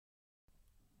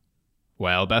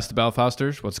Well, best of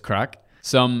Belfasters, what's crack?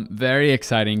 Some very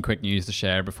exciting quick news to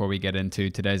share before we get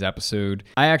into today's episode.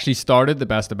 I actually started the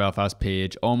Best of Belfast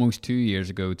page almost 2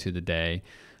 years ago to the day.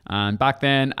 And back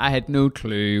then, I had no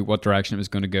clue what direction it was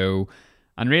going to go.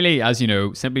 And really, as you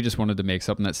know, simply just wanted to make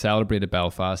something that celebrated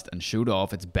Belfast and showed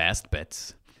off its best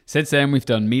bits. Since then, we've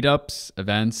done meetups,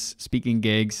 events, speaking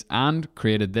gigs, and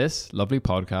created this lovely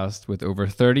podcast with over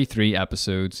 33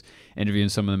 episodes, interviewing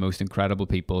some of the most incredible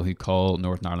people who call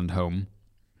Northern Ireland home.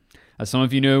 As some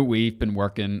of you know, we've been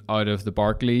working out of the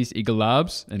Barclays Eagle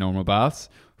Labs in Ormeau Baths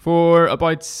for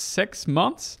about 6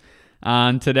 months.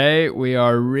 And today we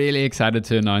are really excited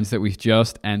to announce that we've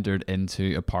just entered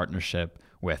into a partnership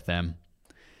with them.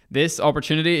 This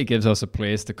opportunity, it gives us a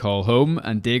place to call home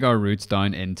and dig our roots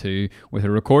down into, with a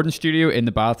recording studio in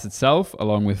the baths itself,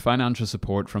 along with financial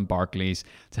support from Barclays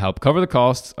to help cover the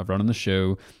costs of running the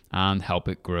show and help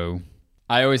it grow.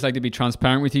 I always like to be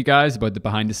transparent with you guys about the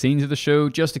behind the scenes of the show,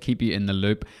 just to keep you in the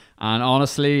loop. And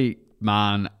honestly,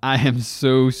 man, I am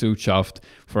so chuffed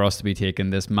for us to be taking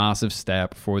this massive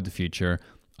step for the future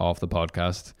of the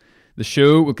podcast. The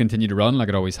show will continue to run like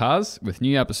it always has, with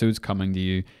new episodes coming to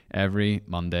you every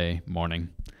Monday morning.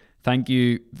 Thank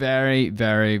you very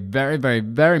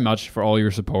much for all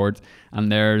your support.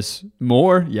 And there's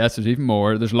more. Yes, there's even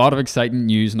more. There's a lot of exciting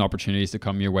news and opportunities to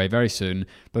come your way very soon.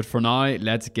 But for now,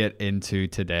 let's get into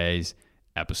today's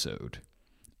episode.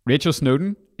 Rachel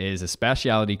Snowden is a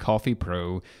specialty coffee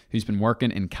pro who's been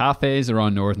working in cafes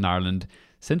around Northern Ireland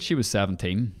since she was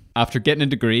 17. After getting a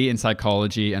degree in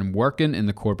psychology and working in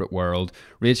the corporate world,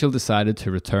 Rachel decided to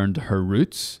return to her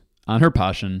roots and her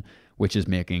passion, which is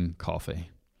making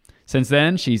coffee. Since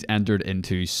then, she's entered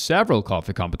into several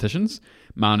coffee competitions,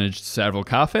 managed several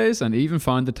cafes, and even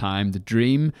found the time to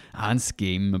dream and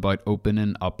scheme about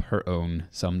opening up her own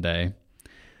someday.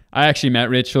 I actually met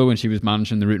Rachel when she was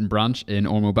managing the Root and Branch in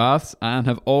Ormeau Baths and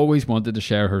have always wanted to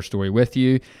share her story with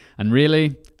you. And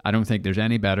really, I don't think there's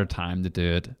any better time to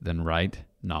do it than right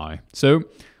now. So,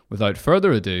 without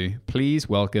further ado, please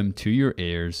welcome to your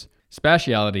ears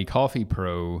Specialty Coffee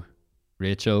Pro,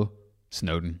 Rachel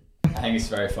Snowden. I think it's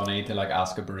very funny to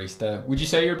ask a barista. Would you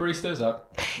say you're a barista? Is that?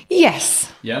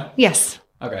 Yes. Yeah? Yes.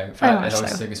 Okay. I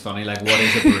always think it's funny. What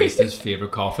is a barista's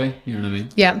favourite coffee? You know what I mean?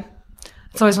 Yeah.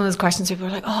 It's always one of those questions people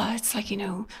are like, oh, it's such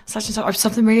and such, or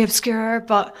something really obscure.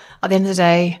 But at the end of the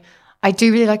day, I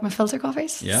do really like my filter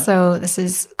coffees. Yeah. So this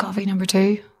is coffee number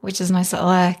 2, which is a nice little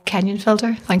Kenyan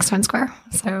filter, thanks to Square.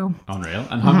 So unreal.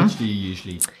 And how much do you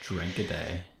usually drink a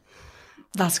day?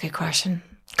 That's a good question.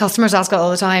 Customers ask it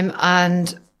all the time,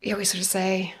 and you always sort of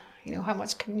say, how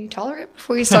much can you tolerate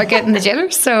before you start getting the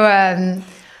jitters? So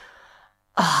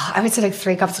I would say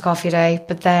 3 cups of coffee a day,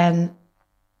 but then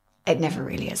it never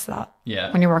really is that.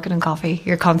 Yeah. When you're working in coffee,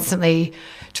 you're constantly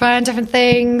trying different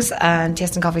things and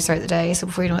tasting coffee throughout the day. So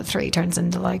before you know it, 3 turns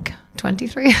into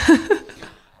 23.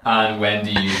 And when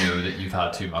do you know that you've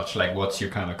had too much? What's your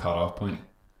kind of cutoff point?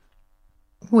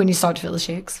 When you start to feel the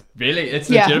shakes. Really? It's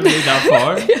legitimately that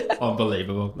far? Yeah.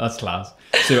 Unbelievable. That's class.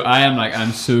 So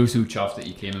I'm so chuffed that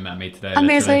you came and met me today.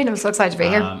 Amazing. Literally. I'm so excited to be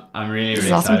here. I'm really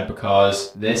excited awesome.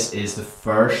 Because this is the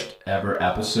first ever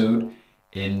episode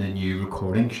in the new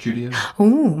recording studio.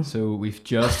 Ooh. So we've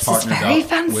just partnered up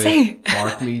fancy. with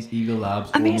Barclays Eagle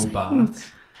Labs Ormeau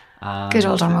Baths. Good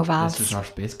old Ormeau Baths. This is our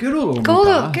space. Good old Ormeau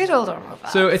Baths. Good old Ormeau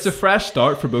Baths. So it's a fresh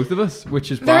start for both of us, which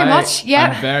is very why much, yeah.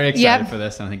 I'm very excited for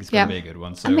this, and I think it's going to be a good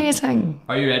one. So amazing.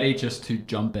 Are you ready just to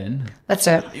jump in? Let's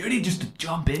do it. Are you ready just to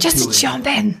jump in? Jump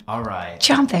in. All right.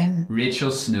 Jump in.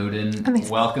 Rachel Snowden, amazing.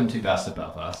 Welcome to Best of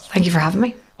Belfast. Thank you for having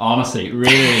me. Honestly,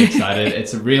 really excited.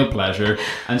 It's a real pleasure.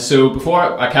 And so before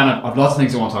I have lots of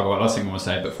things I want to talk about, lots of things I want to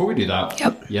say. But before we do that,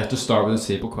 you have to start with a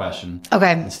staple question.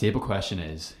 Okay. The staple question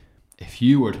is, if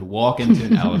you were to walk into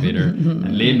an elevator and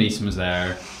Liam Neeson was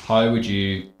there, how would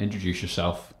you introduce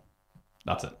yourself?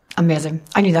 That's it. Amazing.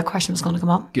 I knew that question was going to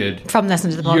come up. Good. From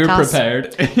listening to the podcast. You're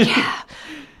prepared.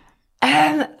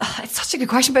 Yeah. It's such a good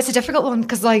question, but it's a difficult one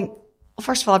because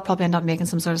first of all, I'd probably end up making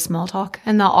some sort of small talk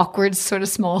in that awkward sort of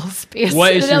small space.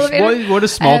 What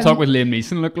does small talk with Liam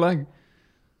Neeson look like?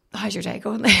 How's your day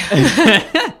going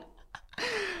there?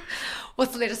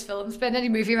 What's the latest film's been? Any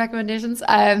movie recommendations?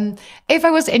 If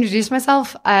I was to introduce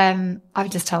myself, I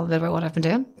would just tell them a bit about what I've been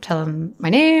doing. Tell them my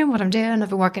name, what I'm doing. I've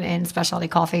been working in specialty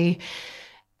coffee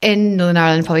in Northern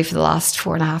Ireland probably for the last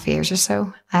 4.5 years or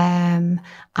so. And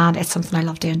it's something I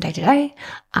love doing day to day.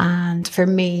 And for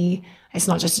me, it's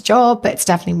not just a job, but it's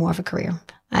definitely more of a career.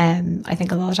 I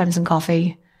think a lot of times in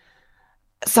coffee,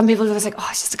 some people are always like, oh,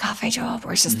 it's just a cafe job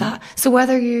or it's just that. So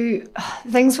whether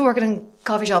things for working in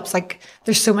coffee shops, like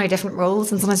there's so many different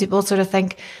roles, and sometimes people sort of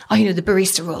think, oh, the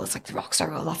barista role is like the rock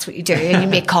star role. That's what you do, and you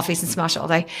make coffees and smash it all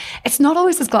day. It's not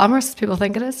always as glamorous as people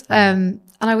think it is. And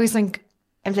I always think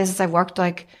in places I've worked,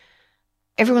 like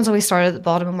everyone's always started at the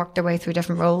bottom and worked their way through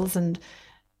different roles, and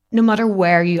no matter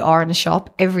where you are in a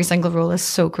shop, every single role is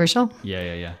so crucial. Yeah.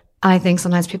 And I think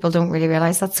sometimes people don't really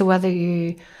realize that. So whether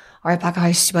you are at back of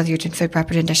house, whether you're doing food prep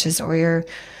or doing dishes or you're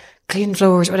cleaning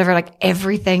floors or whatever, like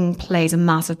everything plays a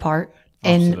massive part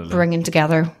in bringing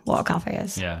together what a cafe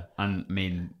is. Yeah. And I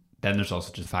mean, then there's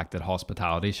also just the fact that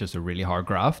hospitality is just a really hard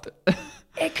graft.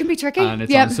 It can be tricky. And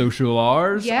it's on social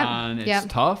hours and it's Yep.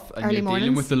 tough. And Early you're mornings.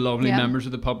 dealing with the lovely Yep. members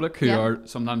of the public who are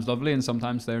sometimes lovely and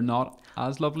sometimes they're not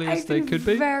as lovely as I've they been could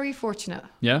be. very fortunate.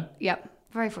 Yeah. Yep,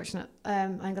 very fortunate. I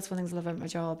think that's one of the things I love about my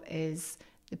job is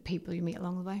the people you meet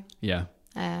along the way. Yeah.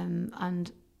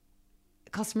 And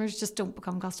customers just don't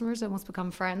become customers; they almost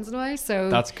become friends in a way. So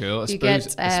That's cool. I you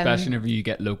suppose, get, especially whenever you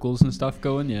get locals and stuff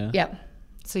going. Yeah. yeah.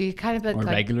 So you kind of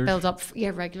regulars. build up,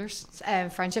 regulars,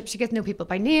 friendships. You get to know people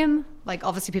by name. Like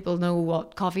obviously, people know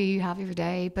what coffee you have every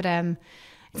day, but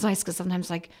it's nice because sometimes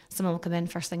like someone will come in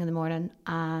first thing in the morning,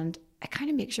 and it kind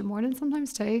of makes your morning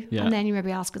sometimes too. Yeah. And then you may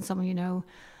be asking someone,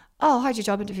 oh, how'd your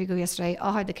job interview go yesterday?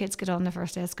 Oh, how'd the kids get on their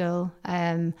first day of school?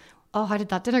 Oh, how did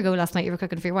that dinner go last night? You were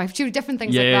cooking for your wife. Different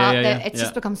things like that. It's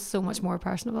just becomes so much more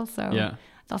personable. So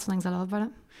that's the things I love about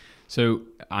it. So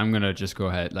I'm gonna just go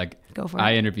ahead. Like, Go for it.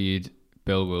 I interviewed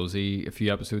Bill Woolsey a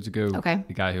few episodes ago. Okay.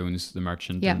 The guy who owns the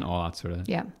merchant Yeah. and all that sort of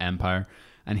Yeah. empire.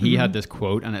 And he had this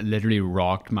quote, and it literally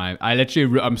rocked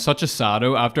I'm such a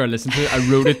sado. After I listened to it,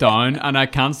 I wrote it down, and I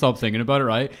can't stop thinking about it,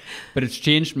 right? But it's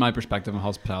changed my perspective on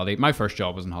hospitality. My first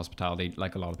job was in hospitality,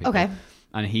 like a lot of people. Okay.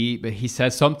 And he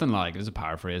said something like, it was a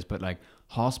paraphrase, but like,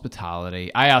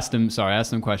 hospitality. I asked him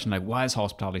a question like, why is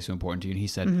hospitality so important to you? And he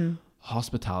said,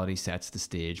 hospitality sets the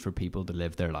stage for people to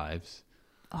live their lives.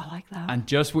 Oh, I like that. And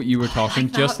just what you were talking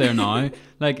just there now,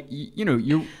 like,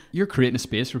 you're creating a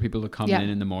space for people to come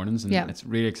in the mornings, and it's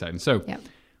really exciting. So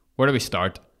where do we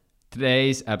start?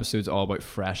 Today's episode's all about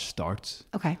fresh starts.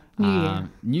 Okay.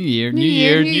 New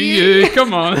year.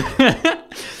 Come on.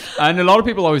 And a lot of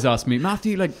people always ask me,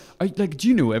 Matthew, do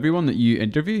you know everyone that you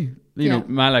interview? You know,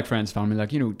 my friends, family,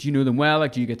 do you know them well?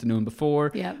 Like, do you get to know them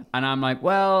before? Yeah. And I'm like,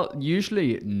 well,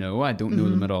 usually, no, I don't know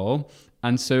them at all.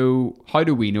 And so how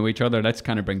do we know each other? Let's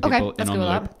kind of bring people in on the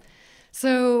loop.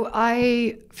 So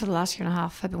for the last year and a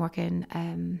half, I've been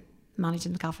working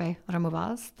managing the cafe at our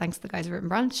mobiles, thanks to the guys at Root and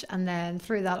Branch. And then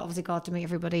through that, obviously got to meet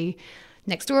everybody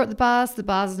next door at the Baz. The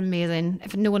Baz is amazing.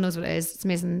 If no one knows what it is, it's an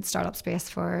amazing startup space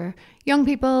for young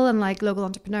people and like local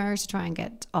entrepreneurs to try and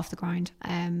get off the ground.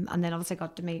 And then obviously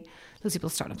got to meet those people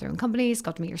starting up their own companies,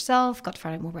 got to meet yourself, got to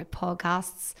find out more about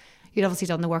podcasts. You'd obviously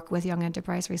done the work with Young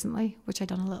Enterprise recently, which I'd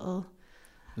done a little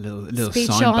speech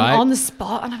on the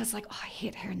spot, and I was like, oh, I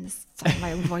hate hearing this sound of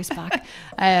my own voice back.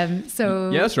 So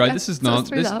yeah, that's right. This is not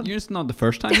the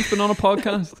first time you've been on a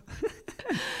podcast.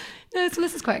 No, so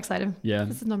this is quite exciting. Yeah,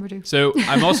 this is number 2. So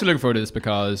I'm also looking forward to this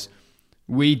because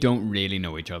we don't really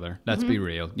know each other. Let's be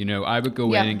real. I would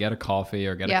go in and get a coffee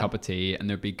or get a cup of tea, and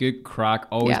there'd be good crack,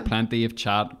 always plenty of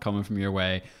chat coming from your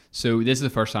way. So this is the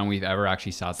first time we've ever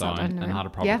actually sat down and had a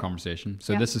proper conversation.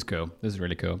 So this is cool. This is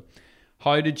really cool.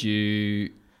 How did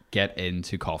you get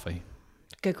into coffee?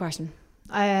 Good question.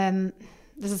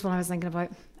 This is what I was thinking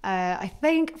about. I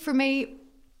think for me,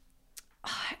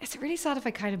 is it really sad if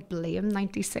I kind of blame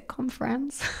 90s sitcom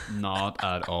Friends? Not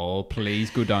at all.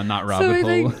 Please go down that rabbit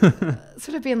hole.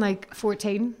 Sort of being like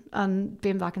 14 and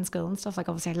being back in school and stuff, like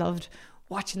obviously I loved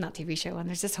watching that TV show, and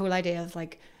there's this whole idea of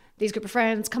like these group of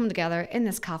friends coming together in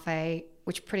this cafe,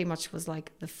 which pretty much was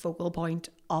like the focal point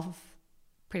of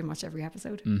pretty much every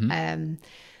episode.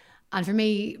 And for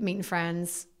me, meeting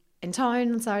friends in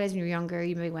town on Saturdays when you were younger,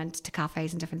 you maybe went to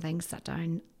cafes and different things, sat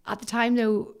down. At the time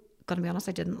though, gonna be honest,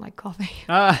 I didn't like coffee.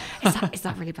 Is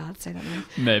that really bad to say that now?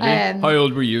 Maybe. How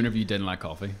old were you whenever you didn't like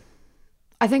coffee?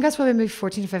 I think I was probably maybe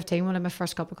 14 or 15 when I had my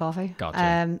first cup of coffee.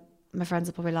 Gotcha. My friends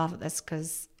will probably laugh at this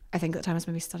because I think at the time I was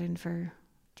maybe studying for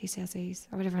GCSEs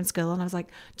or whatever in school, and I was like,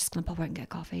 just gonna pop out and get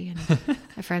coffee. And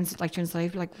my friends like during study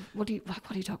were like, what are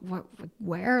you talking?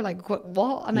 Where? Like what?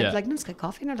 And I'd be like, no, just get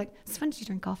coffee. And they're like, when did you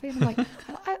drink coffee? And I'm like,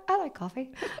 I like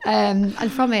coffee.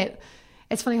 And from it,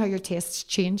 it's funny how your tastes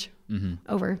change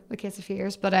over the case of a few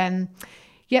years. But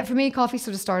for me, coffee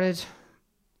sort of started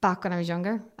back when I was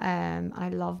younger. And I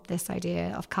loved this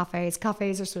idea of cafes.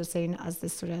 Cafes are sort of seen as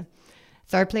this sort of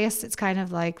third place. It's kind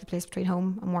of like the place between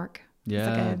home and work.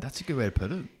 Yeah, that's a good way to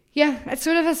put it. Yeah, it's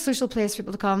sort of a social place for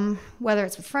people to come, whether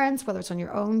it's with friends, whether it's on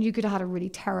your own. You could have had a really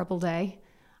terrible day,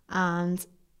 and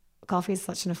coffee is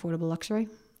such an affordable luxury.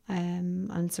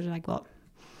 And sort of like what,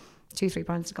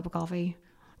 £2-3 a cup of coffee,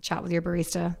 chat with your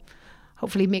barista,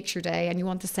 hopefully makes your day, and you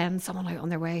want to send someone out on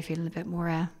their way feeling a bit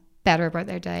more better about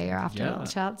their day or after a little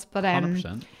chats. But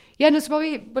 100%. yeah, no, so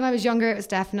probably when I was younger, it was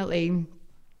definitely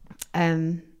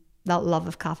that love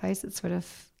of cafes that sort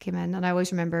of came in. And I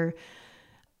always remember,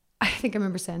 I think I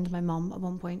remember saying to my mum at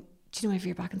one point, do you know, if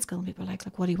you're back in school and people are like,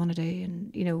 what do you want to do?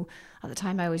 And, you know, at the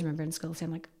time I always remember in school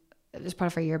saying like, it was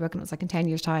part of our yearbook, and it was like, in 10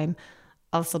 years time,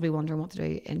 I'll still be wondering what to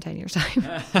do in 10 years time.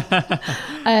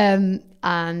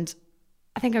 And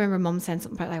I think I remember mum saying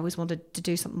something about I always wanted to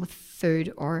do something with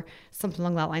food or something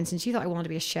along that lines. And she thought I wanted to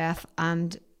be a chef.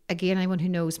 And again, anyone who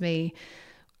knows me,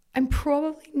 I'm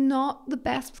probably not the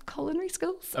best with culinary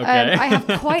skills. Okay. I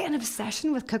have quite an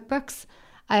obsession with cookbooks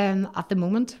at the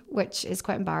moment, which is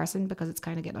quite embarrassing because it's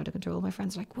kind of getting out of control. My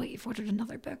friends are like, wait, you've ordered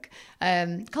another book.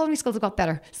 Culinary skills have got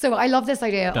better. So I love this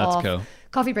idea of cool.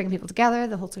 coffee bringing people together,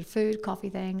 the whole sort of food, coffee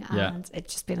thing. And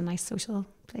it's just been a nice social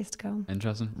place to go.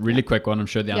 Interesting. Really quick one. I'm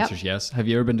sure the answer is yes. Have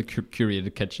you ever been to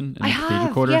Curated Kitchen in I the have.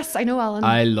 Cathedral Quarter? Yes, I know, Alan.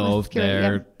 I love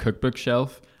their cookbook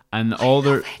shelf. And all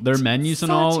their menus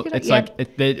and all, it's like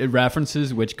it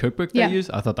references which cookbook they use.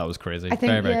 I thought that was crazy. I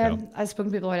think, very cool. I've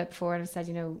spoken to people about it before, and I've said,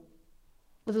 you know,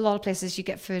 with a lot of places you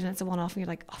get food and it's a one-off and you're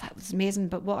like, oh, that was amazing.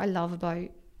 But what I love about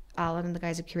Alan and the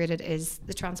guys who curated is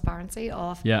the transparency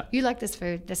of, you like this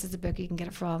food, this is the book you can get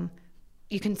it from.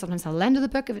 You can sometimes have a lend of the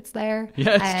book if it's there.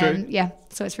 Yeah, it's true. Yeah,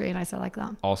 so it's really nice. I like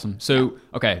that. Awesome. So,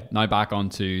 okay, now back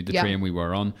onto the train we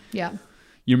were on. Yeah.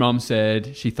 Your mum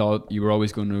said she thought you were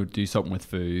always going to do something with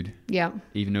food. Yeah.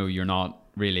 Even though you're not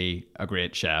really a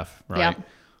great chef, right? Yeah.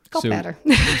 Got better.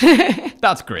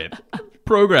 That's great.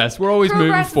 Progress. We're always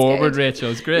moving forward,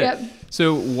 Rachel. It's great. Yep.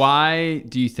 So why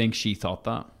do you think she thought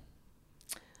that?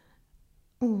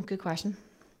 Oh, good question.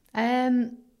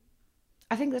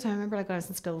 I think at the time, I remember like when I was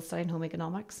in school studying home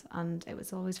economics, and it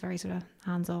was always very sort of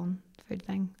hands-on food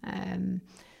thing.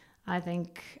 I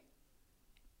think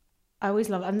I always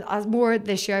love, and as more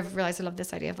this year I've realised I love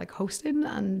this idea of like hosting,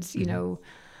 and you know,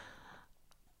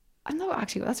 I'm not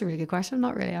actually, that's a really good question. I'm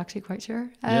not really actually quite sure.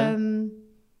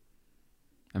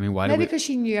 I mean, why? Maybe because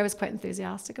she knew I was quite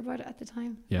enthusiastic about it at the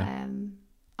time. Yeah.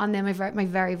 And then my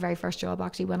very, very first job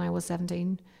actually when I was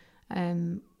 17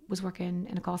 was working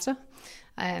in a Costa.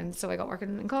 So I got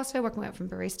working in Costa, working my way up from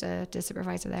barista to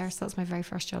supervisor there. So that's my very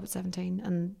first job at 17.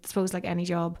 And I suppose like any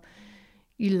job,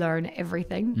 you learn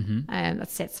everything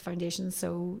that sets the foundation.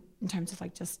 So in terms of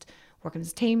like just working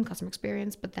as a team, customer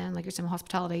experience, but then like you're saying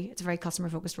hospitality, it's a very customer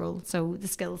focused role. So the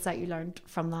skills that you learned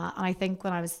from that. And I think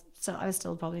when I was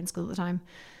still probably in school at the time,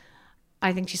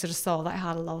 I think she sort of saw that I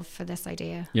had a love for this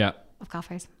idea of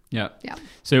cafes. Yeah.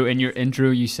 So in your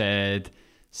intro, you said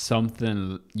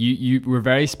something, you were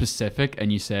very specific,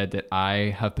 and you said that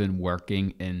I have been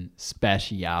working in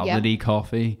specialty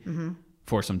coffee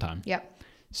for some time.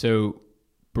 So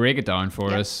break it down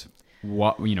for us.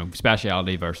 What, you know,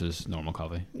 specialty versus normal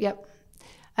coffee.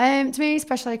 To me,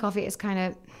 specialty coffee is kind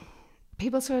of,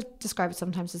 people sort of describe it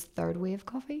sometimes as third wave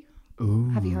coffee. Ooh.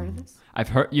 Have you heard of this? I've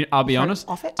heard, I'll be honest,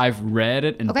 I've read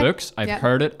it in books, I've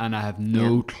heard it, and I have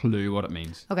no clue what it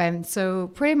means. Okay, so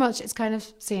pretty much it's kind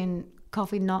of seeing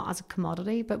coffee not as a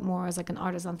commodity, but more as like an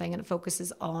artisan thing, and it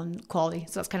focuses on quality.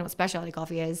 So that's kind of what specialty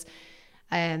coffee is.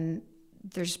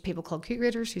 There's people called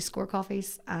curators who score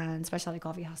coffees, and specialty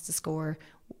coffee has to score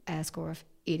a score of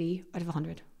 80 out of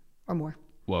 100 or more.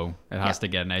 Whoa, it has to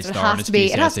get an A so star. It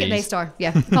has to get an A star.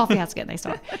 Yeah, coffee has to get an A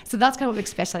star. So that's kind of what makes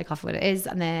specialty coffee what it is.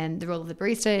 And then the role of the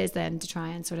barista is then to try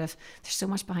and sort of, there's so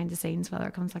much behind the scenes, whether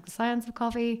it comes like the science of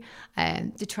coffee,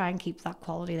 and to try and keep that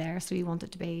quality there. So you want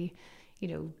it to be, you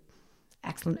know,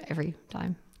 excellent every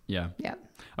time. Yeah.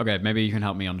 Okay, maybe you can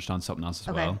help me understand something else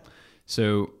as well.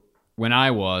 So when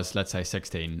I was, let's say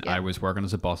 16, I was working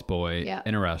as a busboy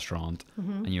in a restaurant,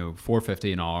 and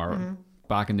 $4.50 an hour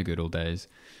back in the good old days.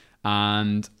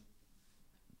 And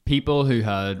people who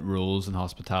had roles in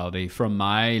hospitality, from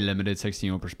my limited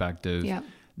 16-year-old perspective,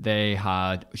 they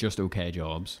had just okay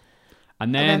jobs.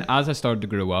 And then as I started to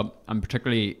grow up, and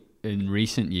particularly in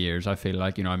recent years, I feel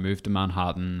like, I moved to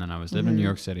Manhattan and I was living in New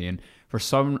York City, and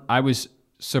I was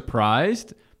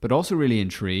surprised, but also really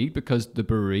intrigued, because the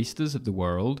baristas of the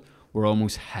world were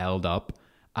almost held up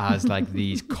as like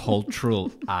these cultural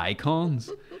icons.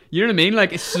 You know what I mean?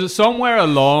 Like, it's somewhere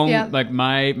along like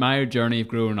my journey of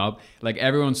growing up, like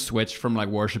everyone switched from like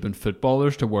worshiping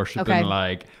footballers to worshiping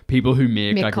like people who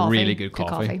make like coffee, really good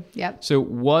coffee. So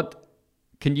what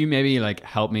can you maybe like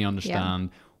help me understand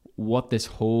what this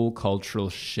whole cultural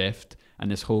shift and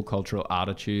this whole cultural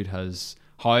attitude has,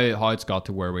 how it's got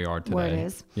to where we are today? Where it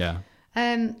is.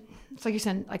 it's like you're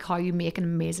saying, like how you make an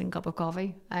amazing cup of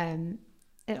coffee.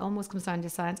 It almost comes down to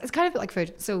science. It's kind of like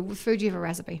food. So with food, you have a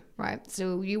recipe, right?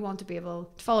 So you want to be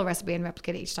able to follow a recipe and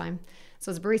replicate it each time.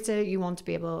 So as a barista, you want to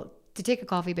be able to take a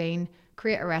coffee bean,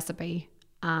 create a recipe,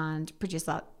 and produce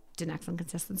that to an excellent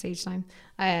consistency each time.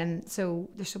 So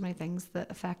there's so many things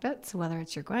that affect it. So whether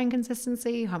it's your grind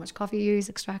consistency, how much coffee you use,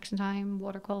 extraction time,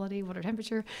 water quality, water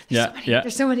temperature.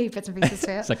 There's so many bits and pieces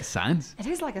to it. It's like a science. It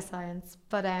is like a science.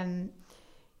 But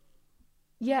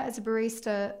yeah, as a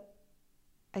barista,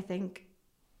 I think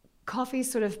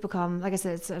coffee's sort of become, like I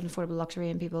said, it's an affordable luxury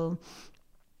and people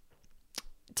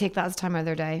take that as time out of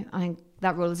their day. I think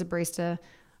that role as a barista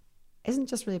isn't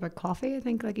just really about coffee. I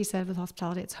think, like you said, with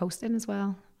hospitality, it's hosting as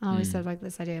well. I always said like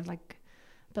this idea of like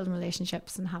building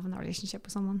relationships and having that relationship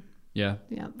with someone. Yeah.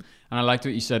 Yeah. And I liked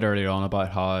what you said earlier on about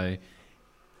how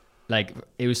like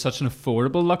it was such an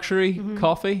affordable luxury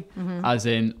coffee, as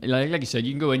in like you said,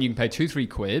 you can go in, you can pay 2-3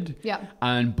 quid,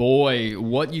 and boy,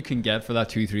 what you can get for that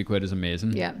 2-3 quid is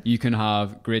amazing. You can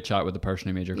have great chat with the person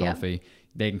who made your coffee.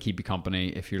 They can keep you company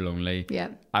if you're lonely.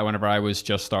 Whenever I was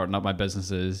just starting up my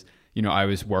businesses, you know, I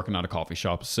was working at a coffee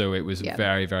shop, so it was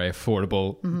very, very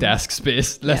affordable desk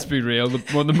space. Let's be real, one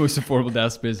of the most affordable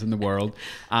desk spaces in the world,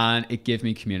 and it gave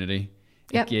me community.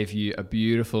 It gave you a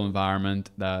beautiful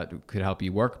environment that could help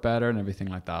you work better and everything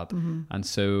like that. And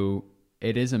so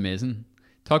it is amazing.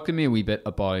 Talk to me a wee bit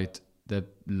about the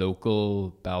local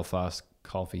Belfast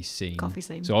coffee scene.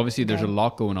 So obviously there's a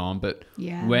lot going on, but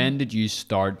when did you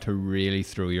start to really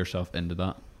throw yourself into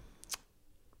that?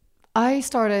 I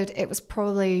started, it was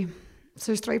probably,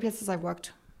 so there's 3 places I've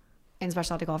worked in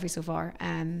specialty coffee so far.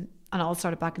 And I all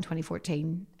started back in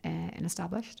 2014 in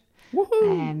Established.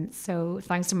 So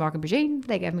thanks to Mark and Brigitte,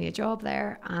 they gave me a job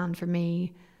there, and for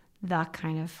me that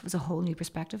kind of was a whole new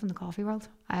perspective in the coffee world.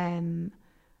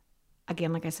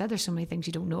 Again, like I said, there's so many things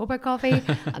you don't know about coffee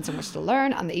and so much to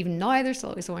learn, and even now there's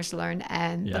still so much to learn.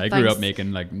 I grew up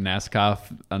making like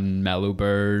Nescafe and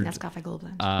Mellowbird, Nescafe Gold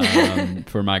Blend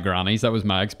for my grannies. That was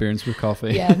my experience with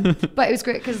coffee. But it was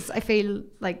great because I feel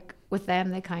like with them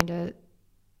they kind of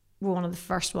were one of the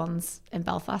first ones in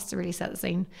Belfast to really set the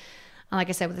scene. And like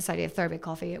I said, with this idea of Third Big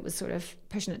Coffee, it was sort of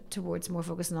pushing it towards more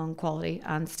focusing on quality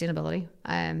and sustainability.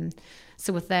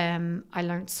 So with them, I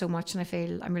learned so much, and I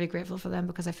feel I'm really grateful for them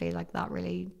because I feel like that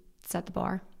really set the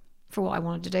bar for what I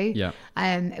wanted to do.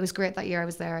 It was great that year I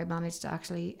was there. I managed to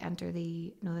actually enter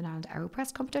the Northern Ireland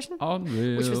AeroPress competition,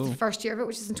 which was the first year of it,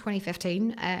 which was in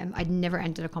 2015. I'd never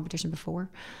entered a competition before.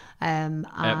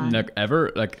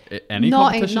 Ever? Like any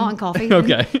competition? Not in coffee.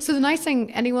 Okay. So the nice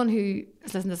thing, anyone who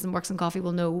is listening to this and works in coffee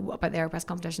will know about the AeroPress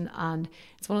competition, and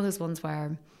it's one of those ones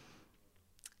where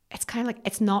it's kind of like,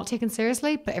 it's not taken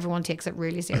seriously, but everyone takes it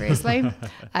really seriously.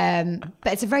 But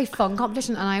it's a very fun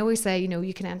competition, and I always say, you know,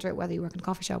 you can enter it whether you work in a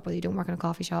coffee shop, whether you don't work in a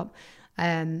coffee shop,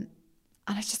 and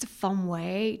it's just a fun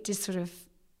way to sort of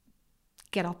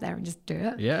get up there and just do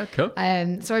it. Yeah, cool.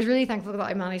 So I was really thankful that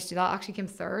I managed to do that. I actually came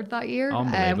third that year,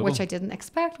 which I didn't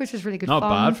expect, which was really good. Not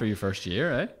fun. bad for your first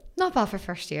year, eh? Not bad for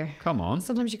first year. Come on.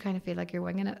 Sometimes you kind of feel like you're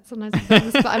winging it sometimes with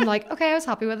things, but I'm like, okay, I was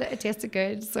happy with it. It tasted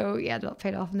good. So yeah, that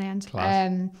paid off in the end.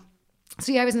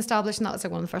 So yeah, I was Established, and that was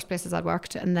like one of the first places I'd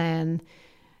worked. And then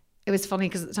it was funny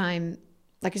because at the time,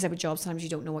 like you said, with jobs, sometimes you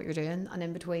don't know what you're doing. And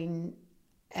in between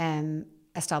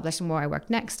Established and where I worked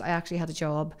next, I actually had a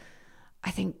job,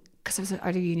 I think, because I was out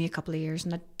of uni a couple of years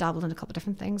and I dabbled in a couple of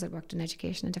different things. I'd worked in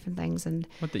education and different things. And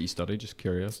what did you study? Just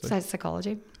curious.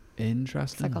 Psychology.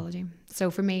 Interesting. Psychology.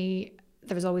 So for me,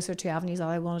 there was always sort of 2 avenues.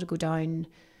 I wanted to go down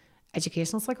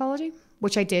educational psychology,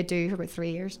 which I did do for about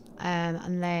 3 years.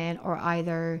 And then, or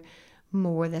either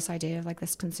more this idea of like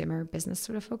this consumer business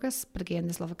sort of focus. But again,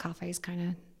 this love of cafes kind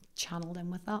of channeled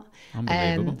in with that.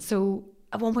 Unbelievable. So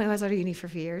at one point I was out of uni for a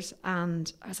few years,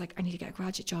 and I was like, I need to get a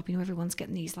graduate job. You know, everyone's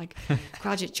getting these like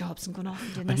graduate jobs and going off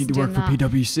and doing this. I need to work for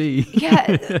PwC.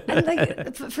 Yeah. And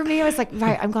like for me, I was like,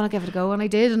 right, I'm going to give it a go. And I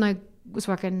did. And I was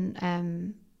working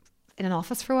in an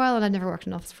office for a while, and I'd never worked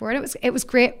in an office before. And it was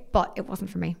great, but it wasn't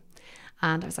for me.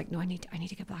 And I was like, no, I need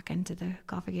to get back into the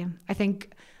coffee game.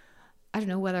 I don't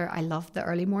know whether I love the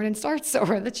early morning starts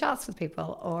or the chats with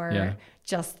people or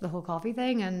just the whole coffee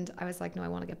thing. And I was like, no, I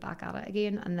want to get back at it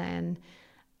again. And then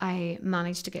I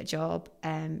managed to get a job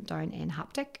down in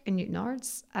Haptic in Newton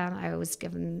Ards. And I was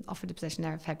offered the position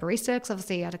there of head barista, because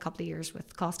obviously I had a couple of years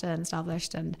with Costa and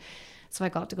Established. And so I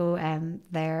got to go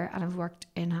there, and I've worked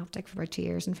in Haptic for about 2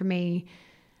 years. And for me,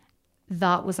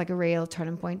 that was like a real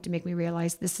turning point to make me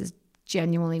realise this is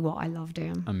genuinely what I love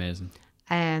doing. Amazing.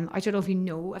 I don't know if you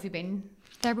know, have you been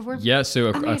there before? Yeah, so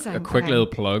a quick little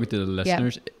plug to the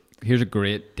listeners. Yep. Here's a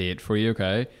great date for you,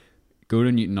 okay? Go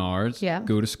to Newton Ards,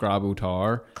 go to Scrabo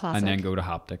Tower, and then go to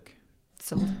Haptic.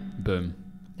 Sold. Boom.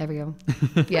 There we go.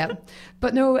 Yeah.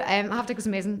 But no, Half-Deck was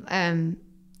amazing.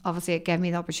 Obviously, it gave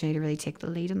me the opportunity to really take the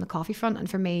lead on the coffee front. And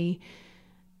for me,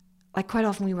 like quite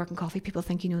often when you work in coffee, people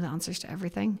think you know the answers to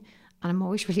everything. And I'm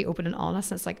always really open and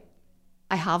honest. And it's like,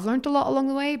 I have learned a lot along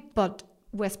the way, but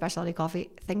with specialty coffee,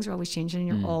 things are always changing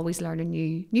and you're always learning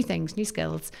new things, new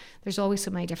skills. There's always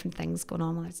so many different things going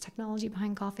on, whether it's technology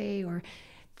behind coffee or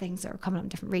things that are coming up in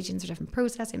different regions or different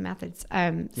processing methods.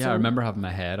 I remember having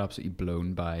my head absolutely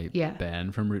blown by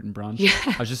Ben from Root and Branch. Yeah.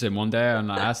 I was just in one day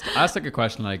and I asked like a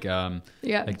question like,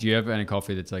 like, do you have any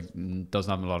coffee that's like doesn't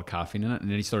have a lot of caffeine in it? And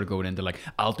then he started going into like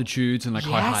altitudes and like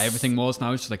how high everything was. And I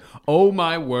was just like, oh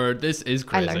my word, this is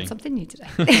crazy. I learned something new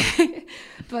today.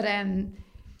 But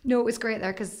no, it was great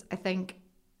there because I think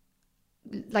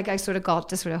like I sort of got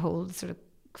to sort of hold sort of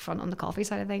front on the coffee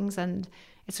side of things, and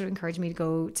it sort of encouraged me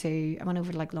to I went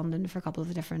over to like London for a couple of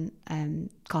the different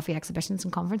coffee exhibitions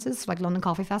and conferences, like London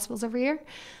Coffee Festivals every year,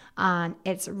 and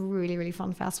it's a really, really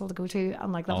fun festival to go to,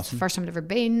 and like that was the first time I'd ever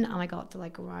been, and I got to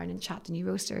like go around and chat to new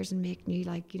roasters and make new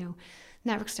like, you know,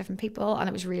 networks with different people, and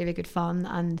it was really, really good fun.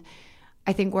 And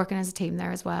I think working as a team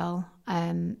there as well,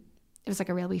 it was like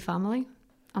a real wee family,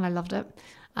 and I loved it.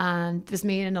 And there's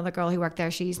me and another girl who worked there.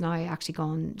 She's now actually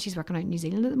gone, she's working out in New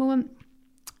Zealand at the moment.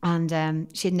 And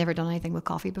she had never done anything with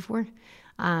coffee before.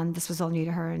 And this was all new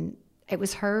to her. And it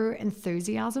was her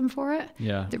enthusiasm for it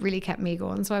that really kept me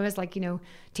going. So I was like, you know,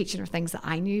 teaching her things that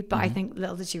I knew. But I think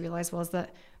little did she realise was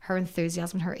that her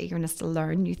enthusiasm and her eagerness to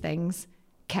learn new things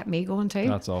kept me going too.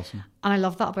 That's awesome. And I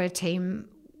love that about a team.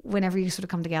 Whenever you sort of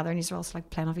come together and you're also like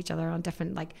playing off each other on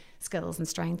different like skills and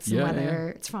strengths, and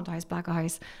whether it's front of house, back of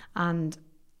house. And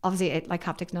obviously it, like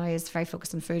Half-Deck now is very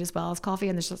focused on food as well as coffee,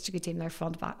 and there's such a good team there,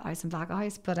 front of house and back of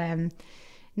house. But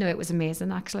no, it was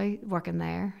amazing actually working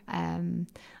there. And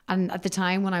at the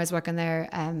time when I was working there,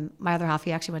 my other half,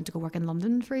 he actually went to go work in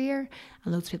London for a year,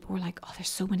 and loads of people were like, oh, there's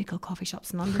so many cool coffee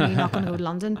shops in London, you're not going to go to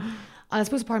London. And I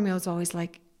suppose part of me was always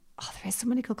like, oh, there is so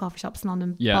many cool coffee shops in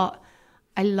London. But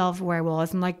I love where I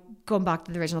was. And like going back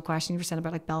to the original question you were saying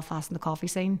about like Belfast and the coffee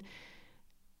scene,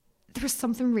 there was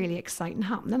something really exciting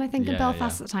happening, I think, in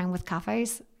Belfast at the time with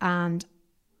cafes, and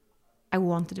I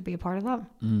wanted to be a part of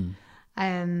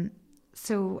that.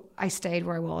 So I stayed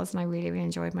where I was, and I really, really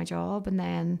enjoyed my job. And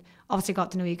then obviously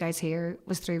got to know you guys here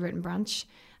was through Root and Branch,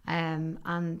 and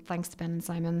thanks to Ben and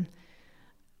Simon,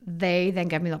 they then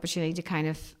gave me the opportunity to kind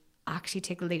of actually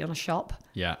take the lead on a shop,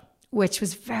 which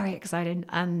was very exciting,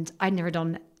 and I'd never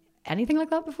done anything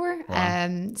like that before.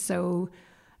 Wow. So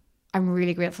I'm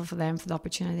really grateful for them for the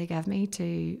opportunity they gave me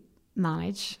to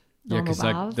manage. Because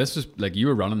like this was like you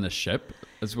were running the ship.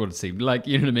 That's what it seemed like.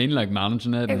 You know what I mean? Like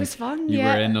managing it. It was fun. You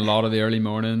were in a lot of the early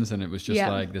mornings, and it was just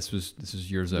like this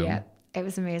was your zone. Yeah, it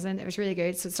was amazing. It was really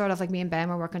good. So it started off like me and Ben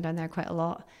were working down there quite a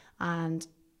lot, and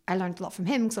I learned a lot from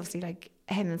him because obviously like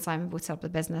him and Simon both set up the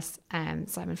business.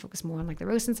 Simon focused more on like the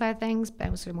roasting side of things.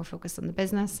 Ben was sort of more focused on the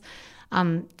business.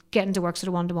 Getting to work sort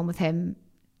of one-to-one with him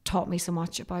taught me so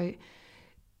much about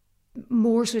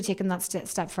more sort of taking that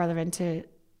step further into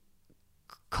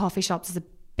coffee shops as a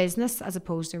business as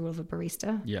opposed to a role of a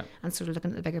barista, and sort of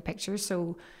looking at the bigger picture.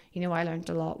 So, you know, I learned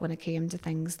a lot when it came to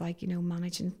things like, you know,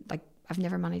 managing, like I've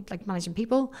never managed, like managing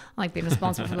people, like being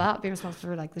responsible for that, being responsible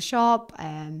for like the shop,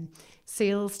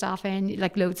 sales, staffing,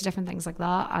 like loads of different things like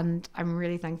that. And I'm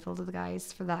really thankful to the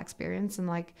guys for that experience. And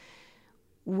like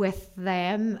with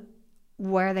them,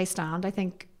 where they stand, I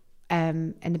think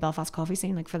in the Belfast coffee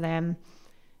scene, like for them,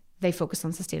 they focus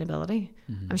on sustainability.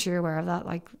 I'm sure you're aware of that.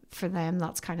 Like for them,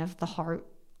 that's kind of the heart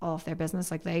of their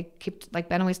business. Like they keep, like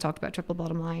Ben always talked about triple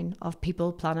bottom line of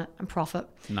people, planet and profit.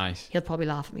 Nice. He'll probably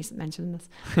laugh at me mentioning this.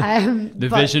 The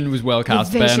vision was well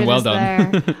cast, Ben. Well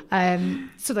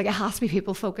done. So like it has to be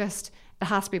people focused, it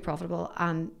has to be profitable,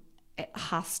 and it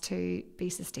has to be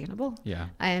sustainable. Yeah.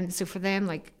 And so for them,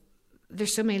 like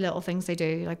there's so many little things they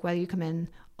do, like whether you come in,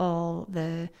 all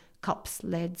the cups,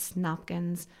 lids,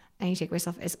 napkins, any takeaway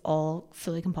stuff is all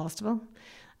fully compostable.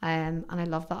 And I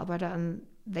love that about it. And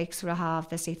they sort of have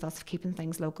this ethos of keeping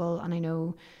things local. And I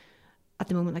know at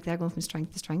the moment, like they're going from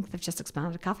strength to strength. They've just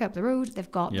expanded a cafe up the road.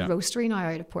 They've got the roastery now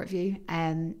out of Portview.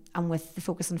 And with the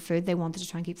focus on food, they wanted to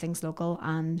try and keep things local.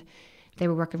 And they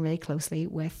were working really closely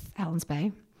with Helen's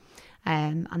Bay.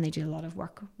 And they do a lot of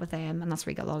work with them. And that's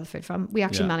where we got a lot of the food from. We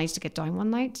actually managed to get down one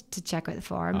night to check out the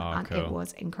farm. And cool. It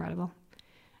was incredible.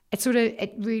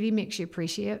 It really makes you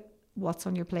appreciate what's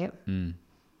on your plate.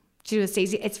 Do you know,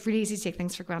 it's really easy to take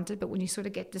things for granted, but when you sort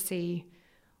of get to see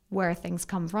where things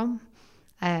come from,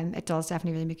 it does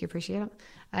definitely really make you appreciate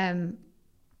it.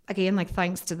 Again, like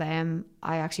thanks to them,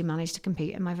 I actually managed to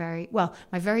compete in my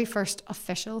very first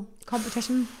official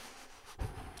competition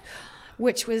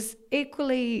which was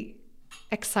equally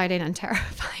exciting and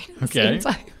terrifying at the Okay.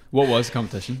 same time. What was the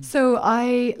competition? So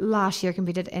I last year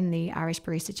competed in the Irish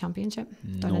Barista Championship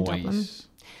down in Dublin, Nice.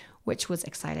 which was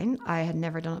exciting. I had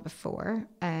never done it before.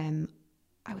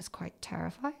 I was quite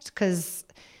terrified because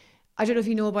I don't know if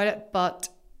you know about it, but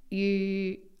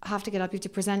you have to get up, you have to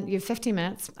present, you have 15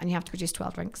 minutes and you have to produce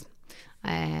 12 drinks.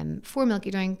 4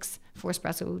 milky drinks, 4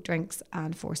 espresso drinks,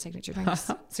 and 4 signature drinks.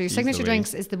 So your Jeez signature Louise.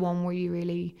 drinks is the one where you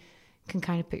really can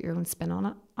kind of put your own spin on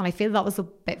it. And I feel that was a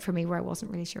bit for me where I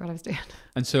wasn't really sure what I was doing.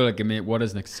 And so, like, what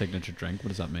is next signature drink? What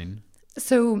does that mean?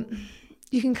 So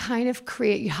you can kind of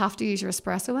create, you have to use your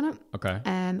espresso in it. Okay.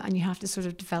 And you have to sort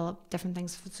of develop different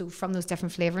things. So from those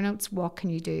different flavour notes, what can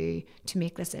you do to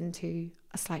make this into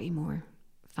a slightly more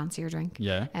fancier drink?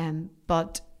 Yeah.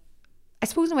 But I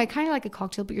suppose in a way, kind of like a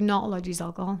cocktail, but you're not allowed to use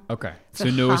alcohol. Okay. So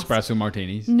So no it has- espresso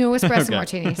martinis. No espresso Okay.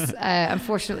 martinis,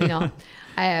 unfortunately not.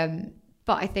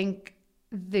 But I think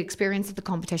the experience of the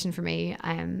competition for me,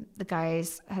 the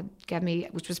guys had given me,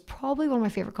 which was probably one of my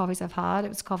favourite coffees I've had. It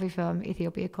was coffee from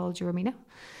Ethiopia called Juromina.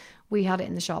 We had it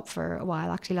in the shop for a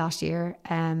while, actually, last year.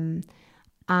 And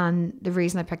the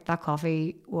reason I picked that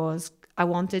coffee was I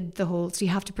wanted the whole, so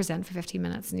you have to present for 15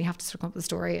 minutes and you have to sort of come up with a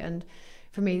story. And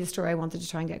for me, the story I wanted to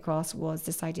try and get across was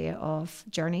this idea of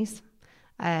journeys.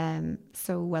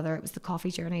 So whether it was the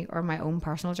coffee journey or my own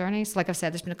personal journey. So like I've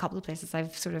said, there's been a couple of places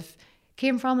I've sort of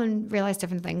came from and realised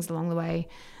different things along the way.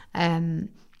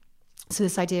 So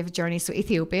this idea of a journey. So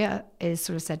Ethiopia is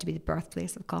sort of said to be the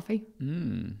birthplace of coffee.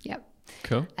 Yep.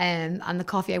 Cool. And the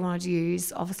coffee I wanted to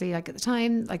use, obviously, like at the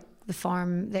time, like the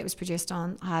farm that it was produced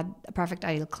on had a perfect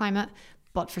ideal climate,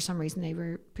 but for some reason they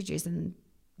were producing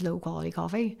low quality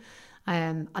coffee.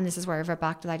 And this is where I revert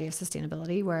back to the idea of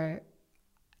sustainability, where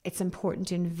it's important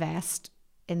to invest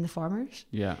in the farmers.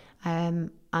 Yeah.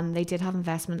 And they did have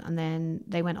investment, and then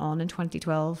they went on in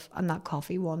 2012, and that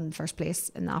coffee won first place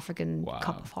in the African Wow.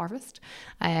 Cup of Harvest,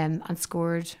 and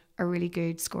scored a really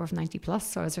good score of 90 plus.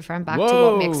 So I was referring back to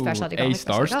Whoa, what makes specialty coffee A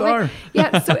star specialty coffee.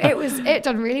 star. Yeah, so it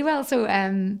done really well. So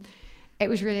it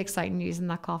was really exciting using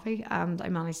that coffee, and I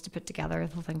managed to put together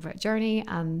the whole thing for a journey,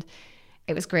 and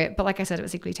it was great. But like I said, it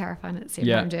was equally terrifying at the same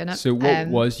time doing it. So what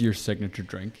was your signature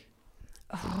drink?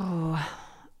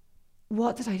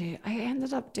 What did I do? I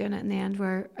ended up doing it in the end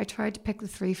where I tried to pick the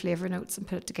 3 flavour notes and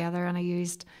put it together, and I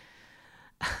used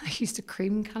a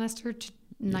cream canister to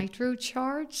nitro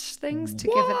charge things to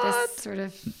give it this sort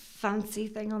of fancy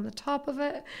thing on the top of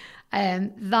it.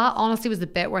 That honestly was the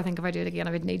bit where I think if I do it again,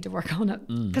 I would need to work on it,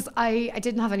 because I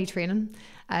didn't have any training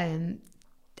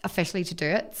officially to do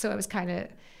it. So it was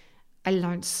I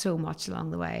learned so much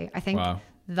along the way. I think Wow.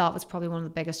 that was probably one of the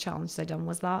biggest challenges I done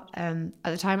was that. At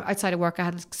the time, outside of work, I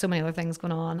had so many other things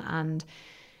going on, and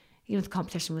the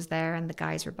competition was there, and the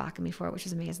guys were backing me for it, which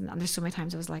was amazing. And there's so many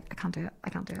times I was like, I can't do it, I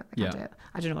can't do it, I can't do it.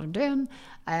 I don't know what I'm doing.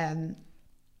 And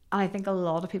I think a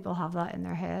lot of people have that in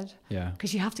their head. Yeah.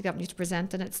 Because you have to get up and you have to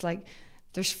present, and it's like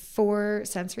there's 4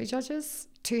 sensory judges,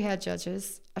 2 head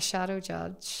judges, a shadow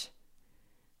judge,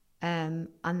 and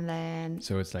then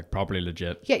So it's like properly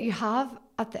legit. yeah, you have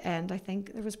at the end, I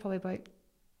think there was probably about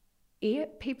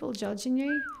 8 people judging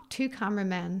you, 2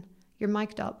 cameramen, you're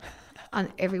mic'd up,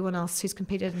 and everyone else who's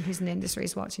competed and who's in the industry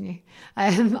is watching you,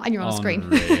 and you're on a screen.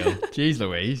 Unreal. Jeez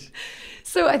Louise.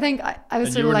 So I think I was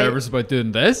And sort you of were like, nervous about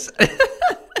doing this?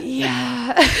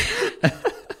 yeah.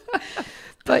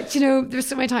 But there's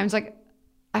so many times like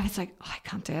I was like, oh, I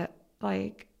can't do it,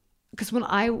 like, because when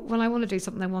I want to do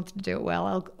something, I wanted to do it well.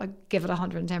 I'll give it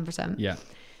 110%. Yeah.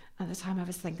 At the time I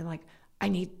was thinking like, I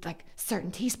need like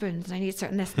certain teaspoons and I need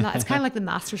certain this and that. It's kind of like the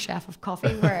master chef of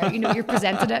coffee where, you're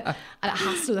presented it and it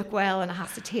has to look well and it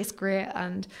has to taste great.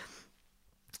 And,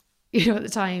 at the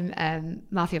time,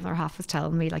 Matthew, my other half, was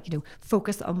telling me like,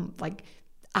 focus on like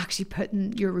actually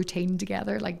putting your routine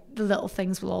together. Like the little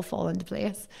things will all fall into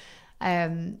place.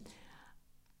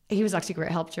 He was actually a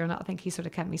great help during it. I think he sort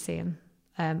of kept me sane.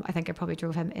 I think I probably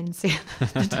drove him insane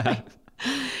at the time.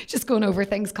 Just going over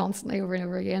things constantly over and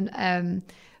over again.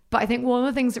 But I think one of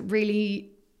the things that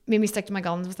really made me stick to my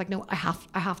guns was like, no, I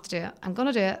have to do it. I'm going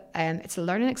to do it. It's a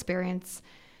learning experience.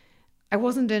 I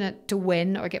wasn't doing it to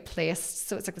win or get placed.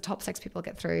 So it's like the top 6 people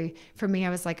get through. For me, I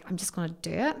was like, I'm just going to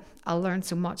do it. I'll learn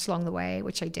so much along the way,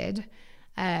 which I did.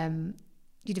 You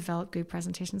develop good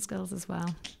presentation skills as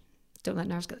well. Don't let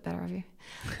nerves get the better of you.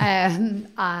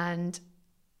 And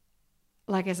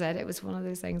like I said, it was one of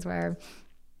those things where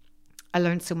I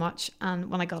learned so much, and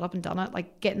when I got up and done it,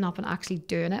 like getting up and actually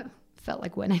doing it felt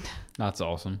like winning. That's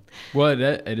awesome. Well,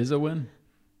 it is a win.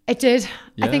 It did.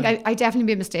 Yeah. I think I definitely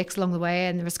made mistakes along the way,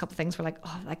 and there was a couple of things where like,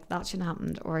 oh, like that shouldn't have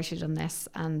happened, or I should have done this.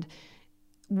 And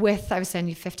I was saying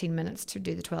you 15 minutes to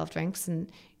do the 12 drinks,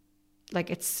 and like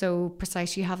it's so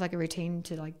precise. You have like a routine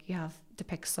to like, you have to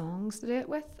pick songs to do it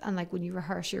with, and like when you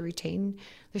rehearse your routine,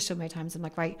 there's so many times I'm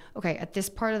like, right, okay, at this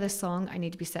part of this song I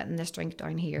need to be setting this drink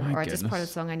down here, or at this part of the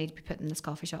song I need to be putting this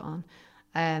coffee shot on.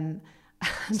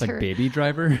 It's like Baby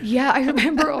Driver. Yeah, I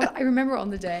remember on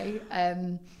the day,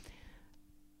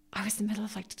 I was in the middle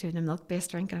of like doing a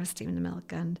milk-based drink, and I was steaming the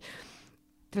milk, and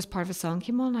there was part of a song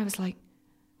came on, and I was like,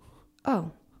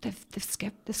 oh, they've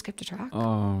skipped a track.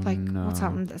 Oh, like, no. what's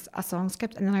happened? A song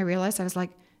skipped. And then I realized, I was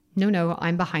like, no,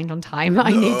 I'm behind on time.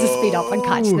 I need to speed up and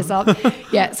catch this up.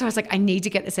 Yeah, so I was like, I need to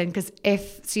get this in, because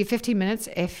you have 15 minutes,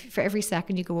 if for every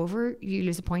second you go over, you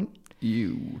lose a point.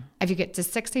 If you get to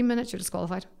 16 minutes, you're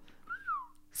disqualified.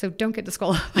 So don't get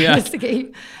disqualified. Yeah. That's the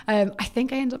key. I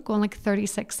think I ended up going like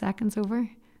 36 seconds over,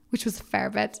 which was a fair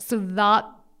bit. So that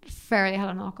fairly had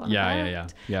a knock on. Yeah.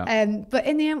 But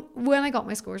in the end, when I got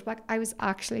my scores back, I was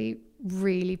actually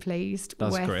really pleased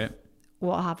with great.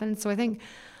 What happened. So I think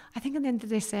in the end of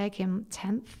the day I came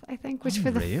 10th, I think, which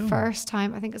for the first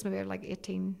time, I think it's maybe like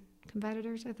 18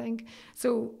 competitors, I think.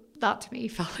 So that to me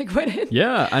felt like winning.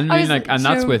 Yeah, I mean, and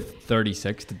that's with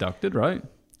 36 deducted, right?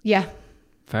 Yeah.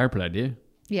 Fair play to you.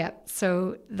 Yeah.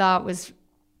 So that was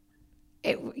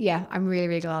it. Yeah, I'm really,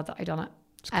 really glad that I done it.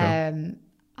 It's cool.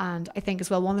 And I think as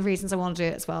well, one of the reasons I wanted to do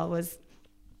it as well was,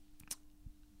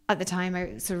 at the time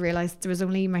I sort of realised there was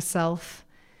only myself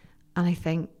and I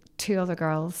think 2 other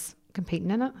girls competing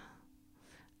in it.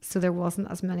 So there wasn't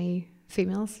as many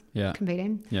females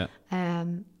competing. Yeah.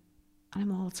 And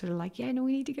I'm all sort of like, we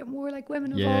need to get more like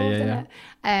women involved in it.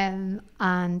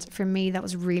 And for me, that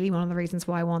was really one of the reasons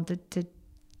why I wanted to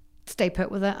stay put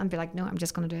with it and be like, no, I'm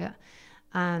just going to do it.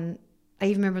 And I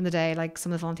even remember in the day, like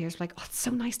some of the volunteers were like, oh, it's so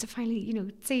nice to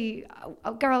finally, see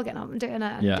a girl getting up and doing it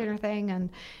and doing her thing. And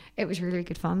it was really, really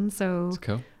good fun. So, that's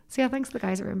cool. So yeah, thanks to the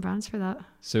guys at Written Branch for that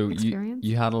experience.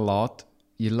 You had a lot,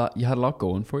 you had a lot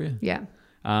going for you. Yeah.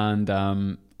 And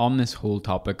on this whole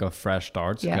topic of fresh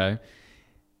starts, okay,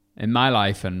 in my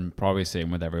life, and probably same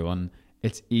with everyone,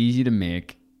 it's easy to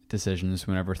make decisions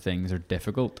whenever things are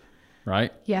difficult,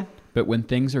 right? Yeah. But when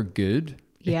things are good,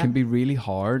 it can be really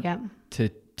hard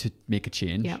to make a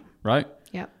change, right?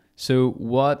 Yeah. So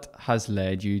what has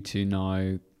led you to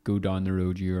now go down the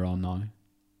road you're on now?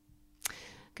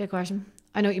 Good question.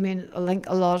 I know what you mean. I think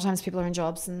a lot of times people are in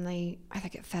jobs and they either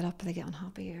get fed up or they get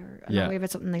unhappy or annoyed about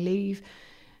something, they leave.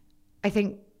 I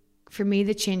think for me,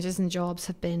 the changes in jobs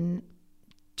have been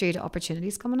due to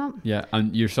opportunities coming up. Yeah.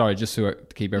 And you're sorry, just so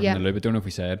to keep everything in the loop, I don't know if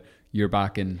we said, you're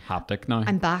back in haptic now.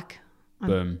 I'm back.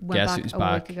 Boom. Guess who's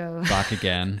back? Back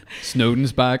again.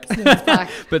 Snowden's back. Back.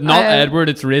 But not Edward,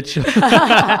 it's Rachel. So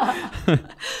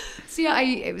yeah,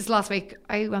 it was last week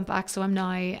I went back. So I'm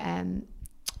now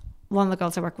one of the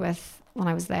girls I work with when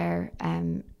I was there.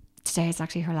 Today is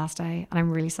actually her last day, and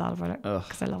I'm really sad about it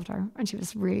because I loved her and she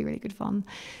was really, really good fun.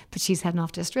 But she's heading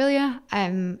off to Australia.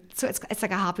 So it's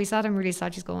like a happy sad. I'm really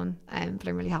sad she's going, but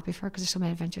I'm really happy for her because there's so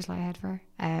many adventures lie ahead for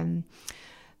her.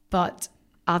 But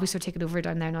I'll be sort of taking over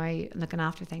down there now and looking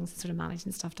after things and sort of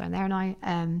managing stuff down there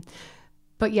now.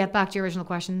 But yeah, back to your original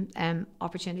question,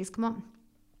 opportunities come up.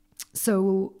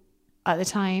 So at the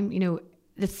time,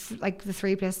 the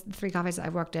three cafes that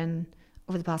I've worked in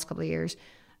over the past couple of years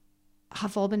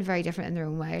have all been very different in their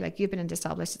own way. Like you've been in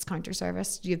Established, it's counter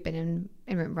service. You've been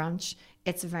in Root Branch,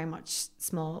 it's a very much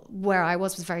small, where I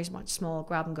was very much small,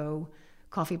 grab and go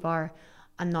coffee bar.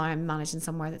 And now I'm managing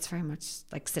somewhere that's very much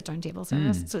like sit down table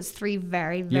service. So it's 3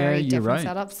 very, very different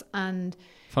setups. And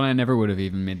funny, I never would have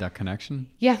even made that connection.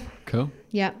 Yeah. Cool.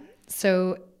 Yeah.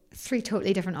 So 3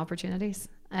 totally different opportunities.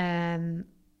 And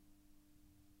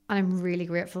I'm really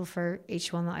grateful for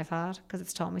each one that I've had because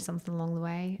it's taught me something along the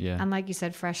way. Yeah. And like you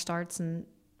said, fresh starts and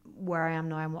where I am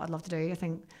now and what I'd love to do. I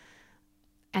think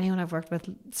anyone I've worked with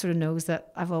sort of knows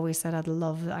that I've always said I'd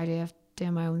love the idea of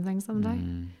doing my own thing someday.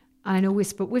 And I know we've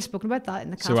spoken about that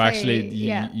in the cafe. So actually,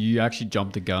 you actually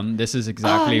jumped the gun. This is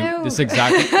exactly,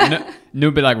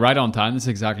 but like right on time. This is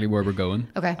exactly where we're going.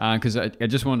 Okay. Because I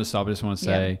just wanted to stop. I just want to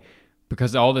say,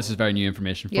 because all this is very new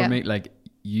information for me. Like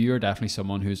you are definitely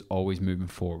someone who's always moving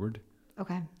forward.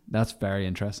 Okay. That's very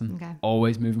interesting. Okay.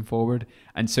 Always moving forward.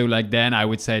 And so like then I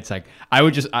would say it's like, I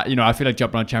would just, I feel like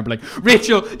jumping on a chamber like,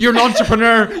 Rachel, you're an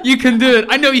entrepreneur. You can do it.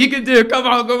 I know you can do it. Come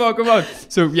on.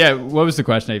 So yeah, what was the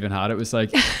question I even had? It was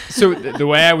like, so the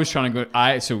way I was trying to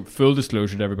go, so full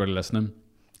disclosure to everybody listening,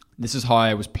 this is how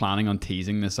I was planning on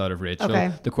teasing this out of Rachel.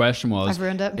 Okay. The question was, I've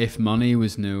ruined it. If money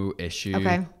was no issue,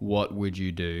 what would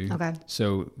you do? Okay.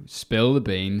 So spill the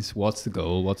beans. What's the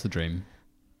goal? What's the dream?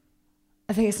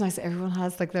 I think it's nice that everyone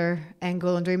has like their end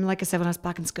goal and dream. Like I said, when I was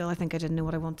back in school, I think I didn't know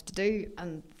what I wanted to do.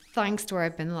 And thanks to where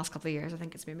I've been the last couple of years, I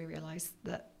think it's made me realise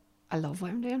that I love what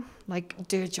I'm doing. Like,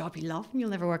 do a job you love and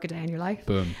you'll never work a day in your life.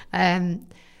 Boom.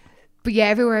 But yeah,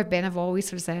 everywhere I've been, I've always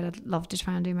sort of said I'd love to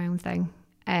try and do my own thing.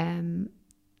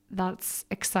 That's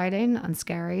exciting and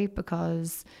scary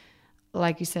because,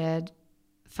 like you said,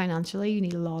 financially, you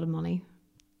need a lot of money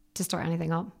to start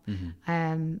anything up.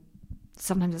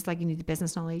 Sometimes it's like you need the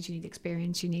business knowledge, you need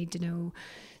experience, you need to know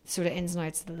sort of ins and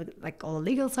outs of the, like all the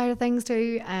legal side of things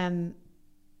too.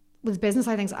 With business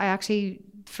side of things, I actually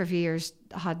for a few years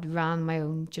had ran my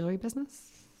own jewellery business.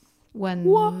 When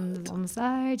on the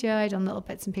side, yeah, I done little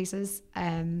bits and pieces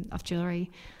of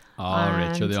jewellery. Oh,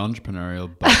 Rachel, the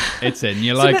entrepreneurial bug. It's in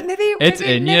you, So like maybe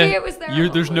it was there.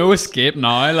 There's no escape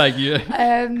now, like you.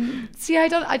 So yeah,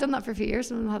 I done that for a few years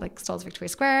and had like stalls at Victoria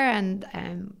Square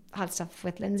and had stuff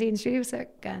with Lindsay and Studio Sick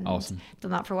and Awesome.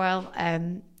 Done that for a while.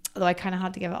 Although I kind of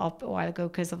had to give it up a while ago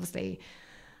because obviously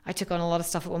I took on a lot of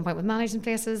stuff at one point with managing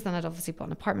places. Then I'd obviously bought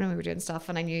an apartment and we were doing stuff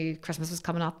and I knew Christmas was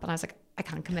coming up and I was like, I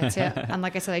can't commit to it. And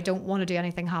like I said, I don't want to do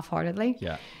anything half-heartedly.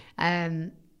 Yeah.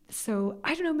 So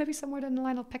I don't know, maybe somewhere down the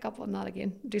line I'll pick up on that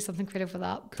again, do something creative with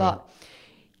that. Cool. But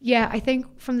yeah, I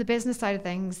think from the business side of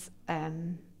things,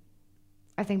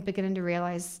 I think beginning to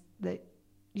realise that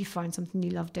you find something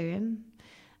you love doing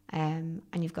and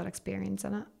you've got experience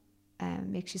in it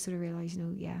makes you sort of realise, you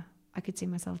know, yeah, I could see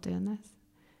myself doing this.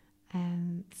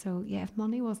 So yeah, if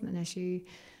money wasn't an issue,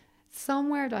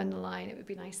 somewhere down the line it would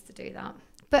be nice to do that.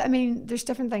 But I mean, there's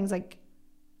different things. Like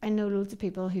I know loads of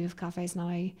people who have cafes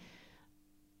now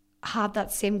had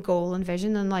that same goal and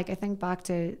vision. And like I think back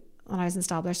to when I was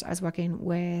established, I was working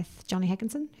with Johnny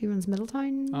Hickinson, who runs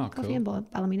Middletown Coffee in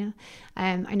Ballymena.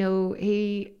 I know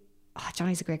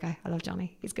Johnny's a great guy. I love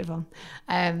Johnny. He's good fun.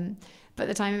 But at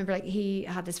the time, I remember like he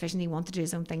had this vision. He wanted to do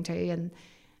his own thing too. And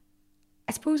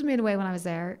I suppose in a way when I was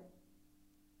there,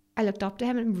 I looked up to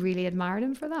him and really admired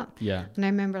him for that. Yeah. And I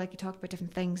remember like he talked about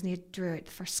different things and he drew out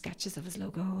the first sketches of his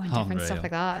logo and different stuff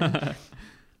like that. And,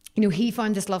 you know, he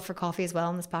found this love for coffee as well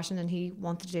and this passion and he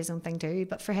wanted to do his own thing too.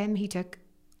 But for him, he took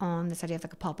on this idea of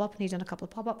like a pop-up and he'd done a couple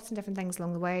of pop-ups and different things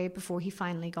along the way before he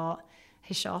finally got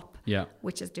his shop,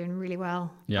 which is doing really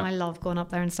well. Yeah. And I love going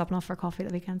up there and stopping off for coffee at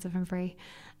the weekends if I'm free.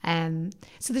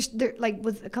 So there like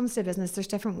when it comes to business, there's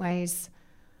different ways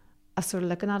of sort of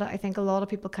looking at it. I think a lot of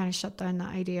people kind of shut down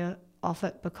that idea of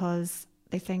it because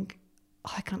they think,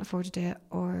 oh, I can't afford to do it,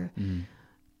 or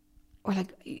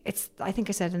like it's. I think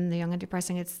I said in the Young and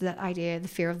Depressing, it's that idea, the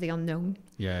fear of the unknown.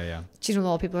 Yeah. Do you know, a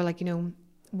lot of people are like, you know,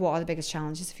 what are the biggest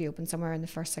challenges if you open somewhere in the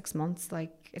first 6 months?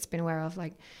 Like it's been aware of,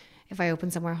 like, if I open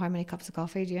somewhere, how many cups of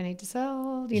coffee do I need to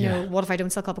sell? You know, what if I don't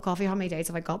sell a cup of coffee? How many days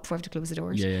have I got before I have to close the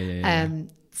doors? Yeah.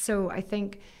 So I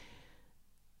think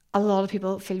a lot of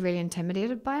people feel really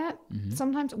intimidated by it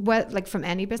sometimes, like from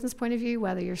any business point of view,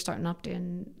 whether you're starting up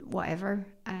doing whatever.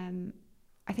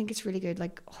 I think it's really good,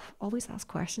 like, always ask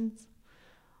questions.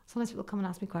 Sometimes people come and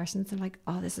ask me questions. They're like,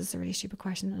 oh, this is a really stupid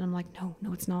question. And I'm like, no,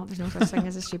 it's not. There's no such thing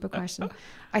as a stupid question.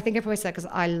 I think I probably said because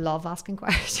I love asking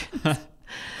questions.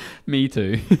 Me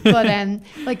too. But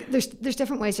like there's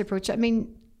different ways to approach it. I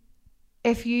mean,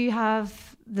 if you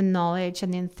have the knowledge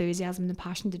and the enthusiasm and the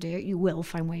passion to do it, you will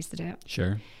find ways to do it.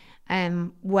 Sure.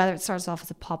 Whether it starts off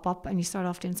as a pop-up and you start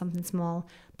off doing something small,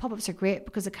 pop-ups are great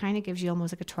because it kind of gives you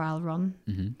almost like a trial run.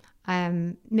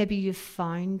 Maybe you've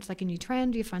found like a new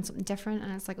trend, you found something different,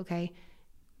 and it's like, okay,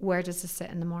 where does this sit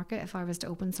in the market? If I was to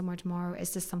open somewhere tomorrow,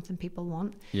 is this something people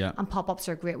want? Yeah. And pop-ups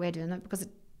are a great way of doing it because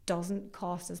it doesn't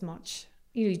cost as much.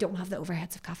 You know, you don't have the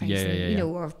overheads of cafes, you know,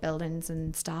 or of buildings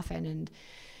and staffing, and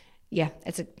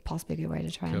it's possibly a good way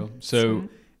to try. Cool. So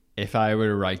if I were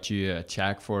to write you a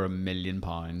check for £1 million,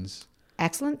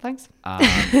 excellent, thanks.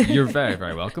 You're very,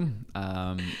 very welcome.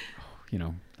 You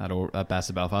know, that Best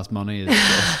of Belfast money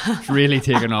is really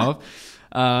taken off.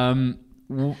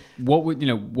 What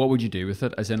would you do with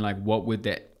it? As in, like, what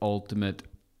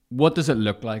does it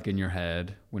look like in your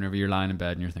head whenever you're lying in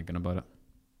bed and you're thinking about it?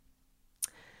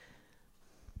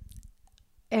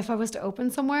 If I was to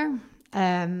open somewhere,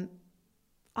 I've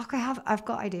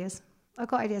got ideas. I've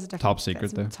got ideas of different. Top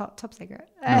secret though. Top secret.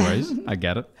 No worries, I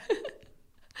get it.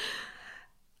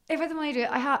 If I had the money to do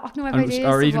it, I have ideas.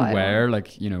 Or even where,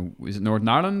 like, you know, is it Northern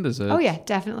Ireland? Is it? Oh yeah,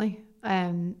 definitely.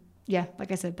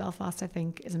 Like I said, Belfast I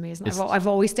think is amazing. I've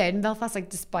always stayed in Belfast, like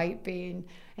despite being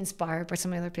inspired by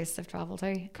some of the other places I've travelled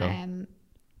to. Cool.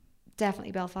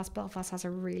 Definitely Belfast. Belfast has a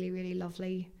really, really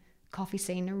lovely coffee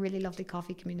scene, a really lovely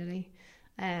coffee community.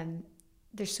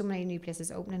 There's so many new places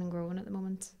opening and growing at the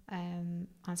moment. And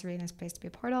it's a really nice place to be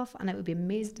a part of, and it would be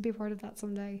amazing to be a part of that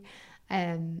someday.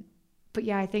 But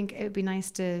yeah, I think it would be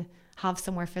nice to have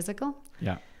somewhere physical.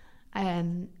 Yeah.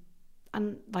 And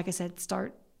like I said,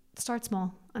 start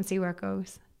small and see where it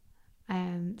goes.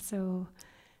 So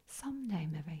someday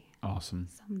maybe. Awesome.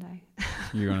 Someday.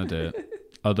 You're going to do it.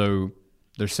 Although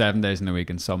there's 7 days in the week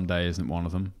and some day isn't one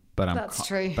of them. But That's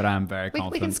true. But I'm very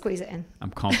confident. We can squeeze it in. I'm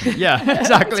confident. Yeah,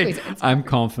 exactly. I'm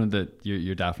confident that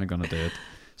you're definitely going to do it.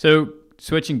 So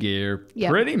switching gear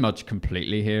pretty much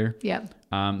completely here. Yeah.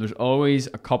 There's always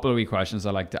a couple of wee questions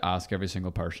I like to ask every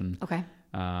single person. Okay.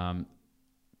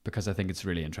 Because I think it's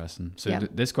really interesting. So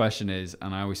this question is,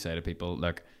 and I always say to people,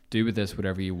 look, do with this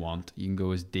whatever you want. You can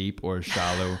go as deep or as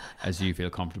shallow as you feel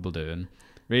comfortable doing.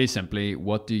 Really simply,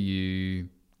 what do you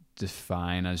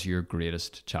define as your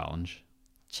greatest challenge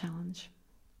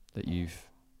that you've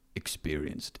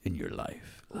experienced in your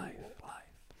life?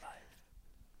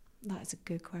 That is a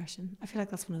good question. I feel like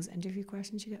that's one of those interview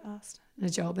questions you get asked in a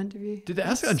job interview. Did they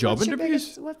ask that in job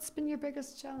interviews? What's been your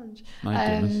biggest challenge?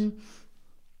 My goodness.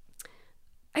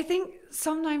 I think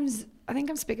sometimes,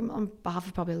 I'm speaking on behalf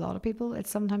of probably a lot of people, it's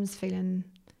sometimes feeling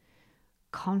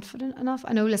confident enough.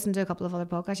 I know, listen to a couple of other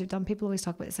podcasts you've done, people always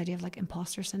talk about this idea of like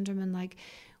imposter syndrome, and like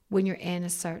when you're in a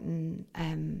certain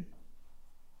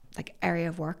like area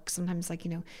of work, sometimes like,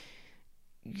 you know,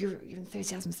 your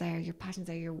enthusiasm's there, your passion's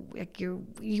there,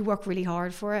 you work really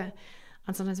hard for it,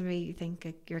 and sometimes maybe you think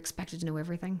like you're expected to know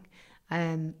everything,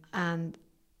 and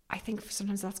I think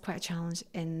sometimes that's quite a challenge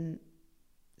in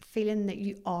feeling that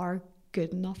you are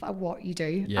good enough at what you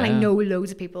do. And I know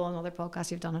loads of people on other podcasts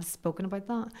you've done have spoken about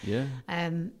that. Yeah.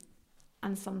 And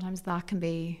sometimes that can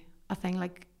be a thing,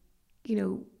 like, you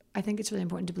know, I think it's really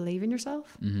important to believe in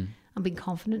yourself and being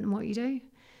confident in what you do.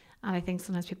 And I think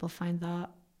sometimes people find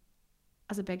that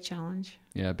as a big challenge.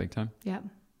 Yeah, big time. Yeah.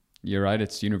 You're right,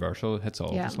 it's universal, it hits all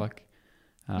of us, like.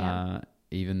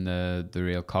 Even the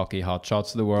real cocky hot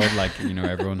shots of the world, like, you know,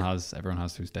 everyone has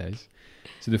those days.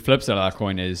 So the flip side of that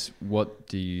coin is, what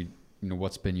do you know,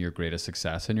 what's been your greatest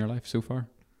success in your life so far?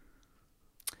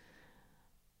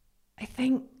 I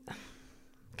think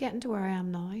getting to where I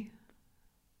am now.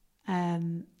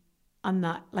 And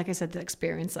that, like I said, the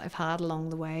experience that I've had along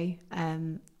the way.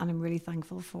 And I'm really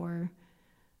thankful for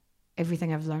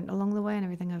everything I've learned along the way and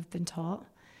everything I've been taught.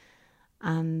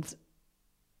 And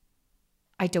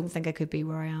I don't think I could be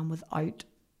where I am without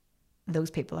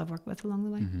those people I've worked with along the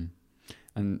way. Mm-hmm.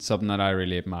 And something that I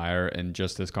really admire in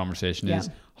just this conversation is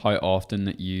how often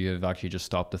that you have actually just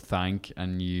stopped to thank,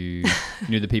 and you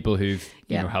knew the people who've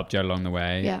you know, helped you out along the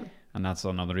way. Yeah. And that's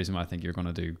another reason why I think you're going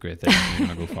to do great things and you're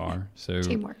going to go far. So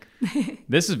teamwork.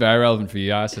 This is very relevant for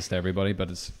you. I ask this to everybody,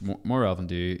 but it's more relevant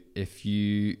to you. If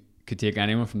you could take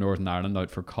anyone from Northern Ireland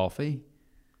out for coffee.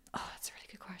 Oh, that's a really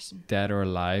good question. Dead or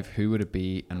alive, who would it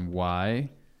be and why?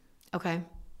 Okay.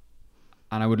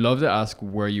 And I would love to ask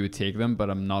where you would take them, but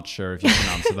I'm not sure if you can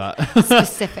answer that.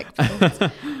 Specific.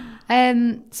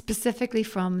 Specifically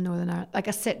from Northern Ireland, like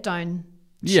a sit down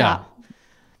chat.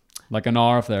 Like an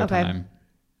hour of their time.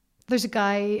 There's a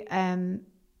guy, I'm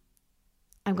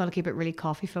going to keep it really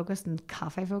coffee focused and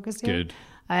cafe focused here. Good.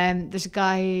 There's a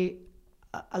guy,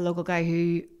 a local guy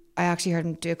who I actually heard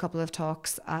him do a couple of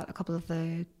talks at a couple of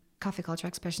the coffee culture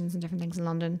exhibitions and different things in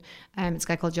London. It's a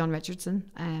guy called John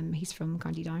Richardson. He's from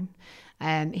County Down.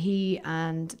 He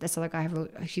and this other guy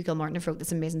Hugh Gilmartin, have wrote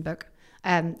this amazing book.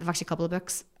 They've actually a couple of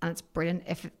books, and it's brilliant.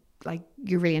 If like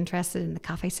you're really interested in the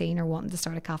cafe scene or wanting to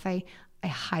start a cafe, I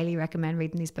highly recommend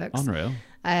reading these books. Unreal.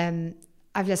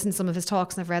 I've listened to some of his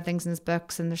talks and I've read things in his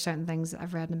books, and there's certain things that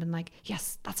I've read and been like,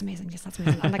 yes, that's amazing. Yes, that's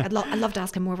amazing. I'm like, I'd love to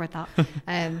ask him more about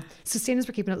that. So seeing as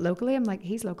we're keeping it locally, I'm like,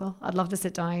 he's local. I'd love to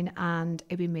sit down, and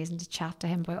it'd be amazing to chat to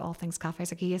him about all things cafes.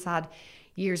 Like, he has had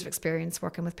years of experience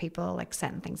working with people, like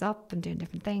setting things up and doing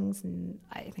different things. And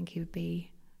I think he would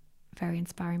be a very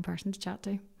inspiring person to chat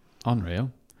to.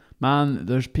 Unreal. Man,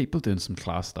 there's people doing some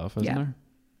class stuff, isn't there?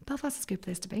 Belfast is a good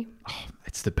place to be. Oh,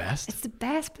 it's the best. It's the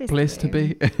best place to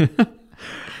be.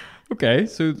 Okay,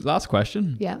 so last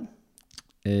question. Yeah.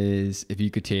 Is if you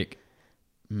could take,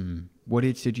 what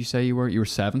age did you say you were? You were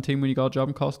 17 when you got a job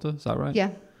in Costa, is that right?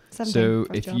 Yeah, 17. So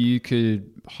if you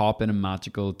could hop in a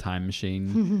magical time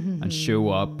machine and show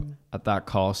up at that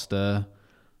Costa,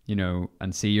 you know,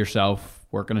 and see yourself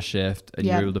working a shift, and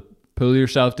you're able to pull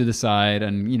yourself to the side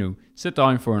and, you know, sit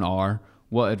down for an hour,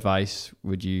 what advice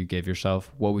would you give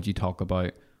yourself? What would you talk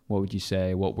about? What would you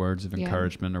say? What words of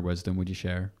encouragement or wisdom would you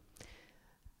share?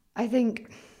 I think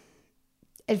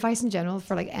advice in general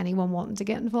for like anyone wanting to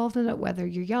get involved in it, whether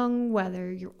you're young,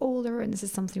 whether you're older, and this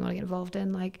is something you want to get involved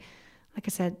in, like I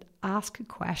said, ask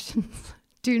questions.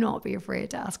 Do not be afraid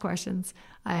to ask questions.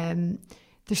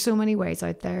 There's so many ways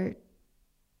out there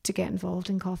to get involved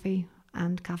in coffee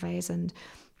and cafes, and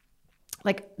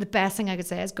like the best thing I could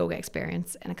say is go get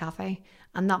experience in a cafe,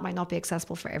 and that might not be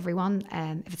accessible for everyone.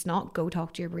 If it's not, go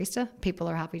talk to your barista. People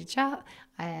are happy to chat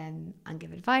and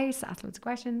give advice, ask loads of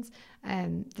questions.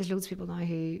 There's loads of people now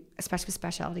who, especially with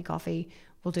specialty coffee,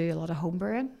 will do a lot of home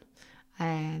brewing.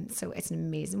 So it's an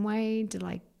amazing way to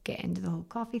like get into the whole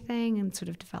coffee thing and sort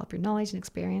of develop your knowledge and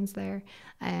experience there.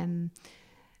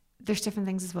 There's different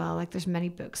things as well. Like there's many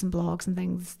books and blogs and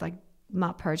things. Like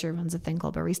Matt Perger runs a thing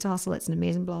called Barista Hustle. It's an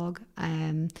amazing blog.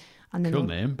 And then Cool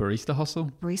name, Barista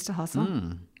Hustle. Barista Hustle.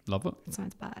 Love it. It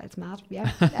sounds bad. It's mad.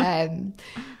 Yeah.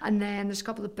 And then there's a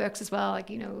couple of books as well. Like,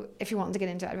 you know, if you're wanting to get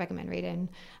into it, I recommend reading.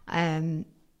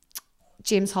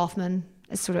 James Hoffman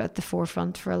is sort of at the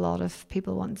forefront for a lot of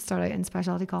people wanting to start out in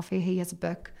specialty coffee. He has a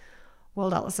book,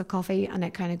 World Atlas of Coffee, and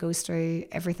it kind of goes through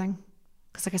everything.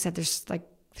 Because like I said, there's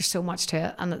so much to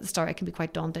it, and at the start it can be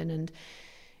quite daunting. And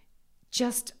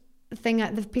just the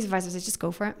piece of advice is just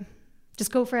go for it.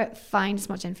 Just go for it. Find as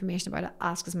much information about it.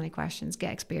 Ask as many questions.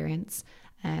 Get experience.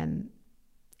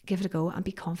 Give it a go and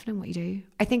be confident in what you do.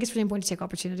 I think it's really important to take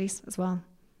opportunities as well.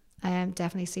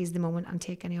 Definitely seize the moment and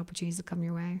take any opportunities that come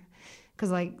your way. Because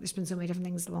like there's been so many different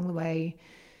things along the way,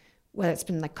 whether it's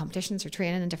been like competitions or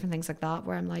training and different things like that,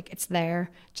 where I'm like, it's there,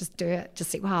 just do it,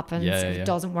 just see what happens. If it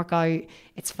doesn't work out,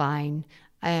 it's fine.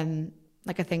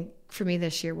 Like I think for me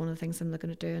this year, one of the things I'm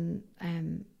looking at doing,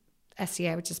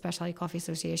 SCA, which is Specialty Coffee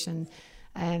Association,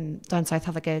 down south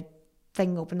have like a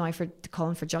thing open now for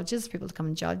calling for judges, people to come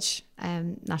and judge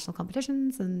national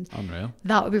competitions, and unreal.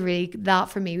 That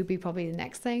for me would be probably the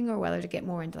next thing, or whether to get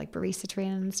more into like barista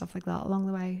training and stuff like that along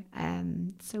the way.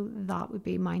 So that would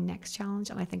be my next challenge,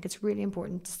 and I think it's really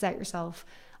important to set yourself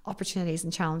opportunities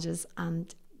and challenges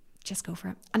and just go for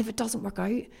it. And if it doesn't work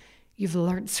out, you've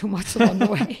learned so much along the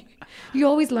way. You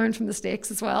always learn from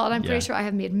mistakes as well, and I'm pretty sure I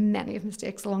have made many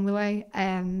mistakes along the way.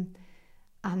 And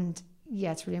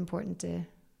yeah, it's really important to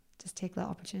just take that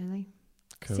opportunity.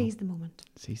 Cool. Seize the moment.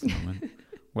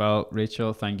 Well,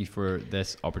 Rachel, thank you for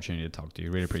this opportunity to talk to you.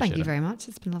 Really appreciate it. Thank you very much.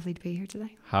 It's been lovely to be here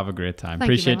today. Have a great time. Thank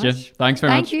Appreciate you. Thanks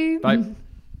very much. Thank you. Bye.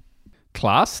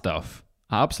 Class stuff.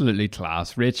 Absolutely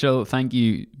class. Rachel, thank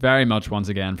you very much once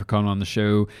again for coming on the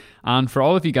show. And for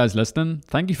all of you guys listening,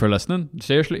 thank you for listening.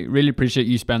 Seriously, really appreciate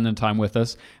you spending time with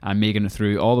us and making it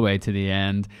through all the way to the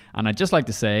end. And I'd just like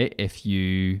to say, if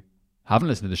you haven't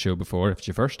listened to the show before, if it's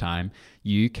your first time,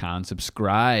 you can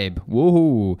subscribe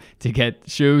to get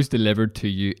shows delivered to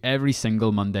you every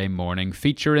single Monday morning,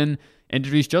 featuring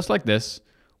interviews just like this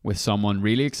with someone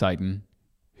really exciting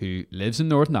who lives in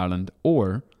Northern Ireland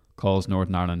or calls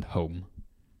Northern Ireland home.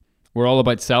 We're all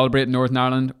about celebrating Northern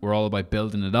Ireland. We're all about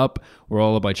building it up. We're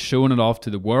all about showing it off to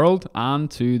the world and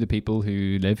to the people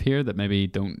who live here that maybe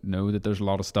don't know that there's a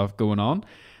lot of stuff going on.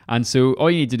 And so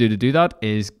all you need to do that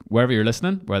is wherever you're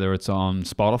listening, whether it's on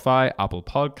Spotify, Apple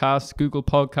Podcasts, Google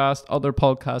Podcasts, other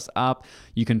podcast app,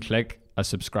 you can click a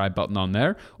subscribe button on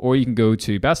there, or you can go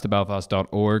to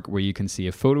bestofbelfast.org where you can see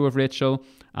a photo of Rachel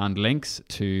and links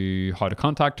to how to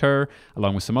contact her,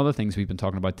 along with some other things we've been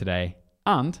talking about today,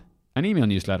 and an email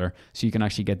newsletter, so you can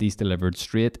actually get these delivered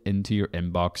straight into your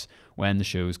inbox when the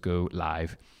shows go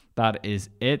live. That is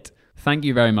it. Thank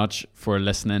you very much for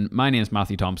listening. My name is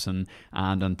Matthew Thompson,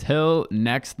 and until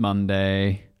next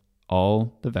Monday,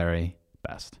 all the very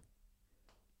best.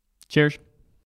 Cheers.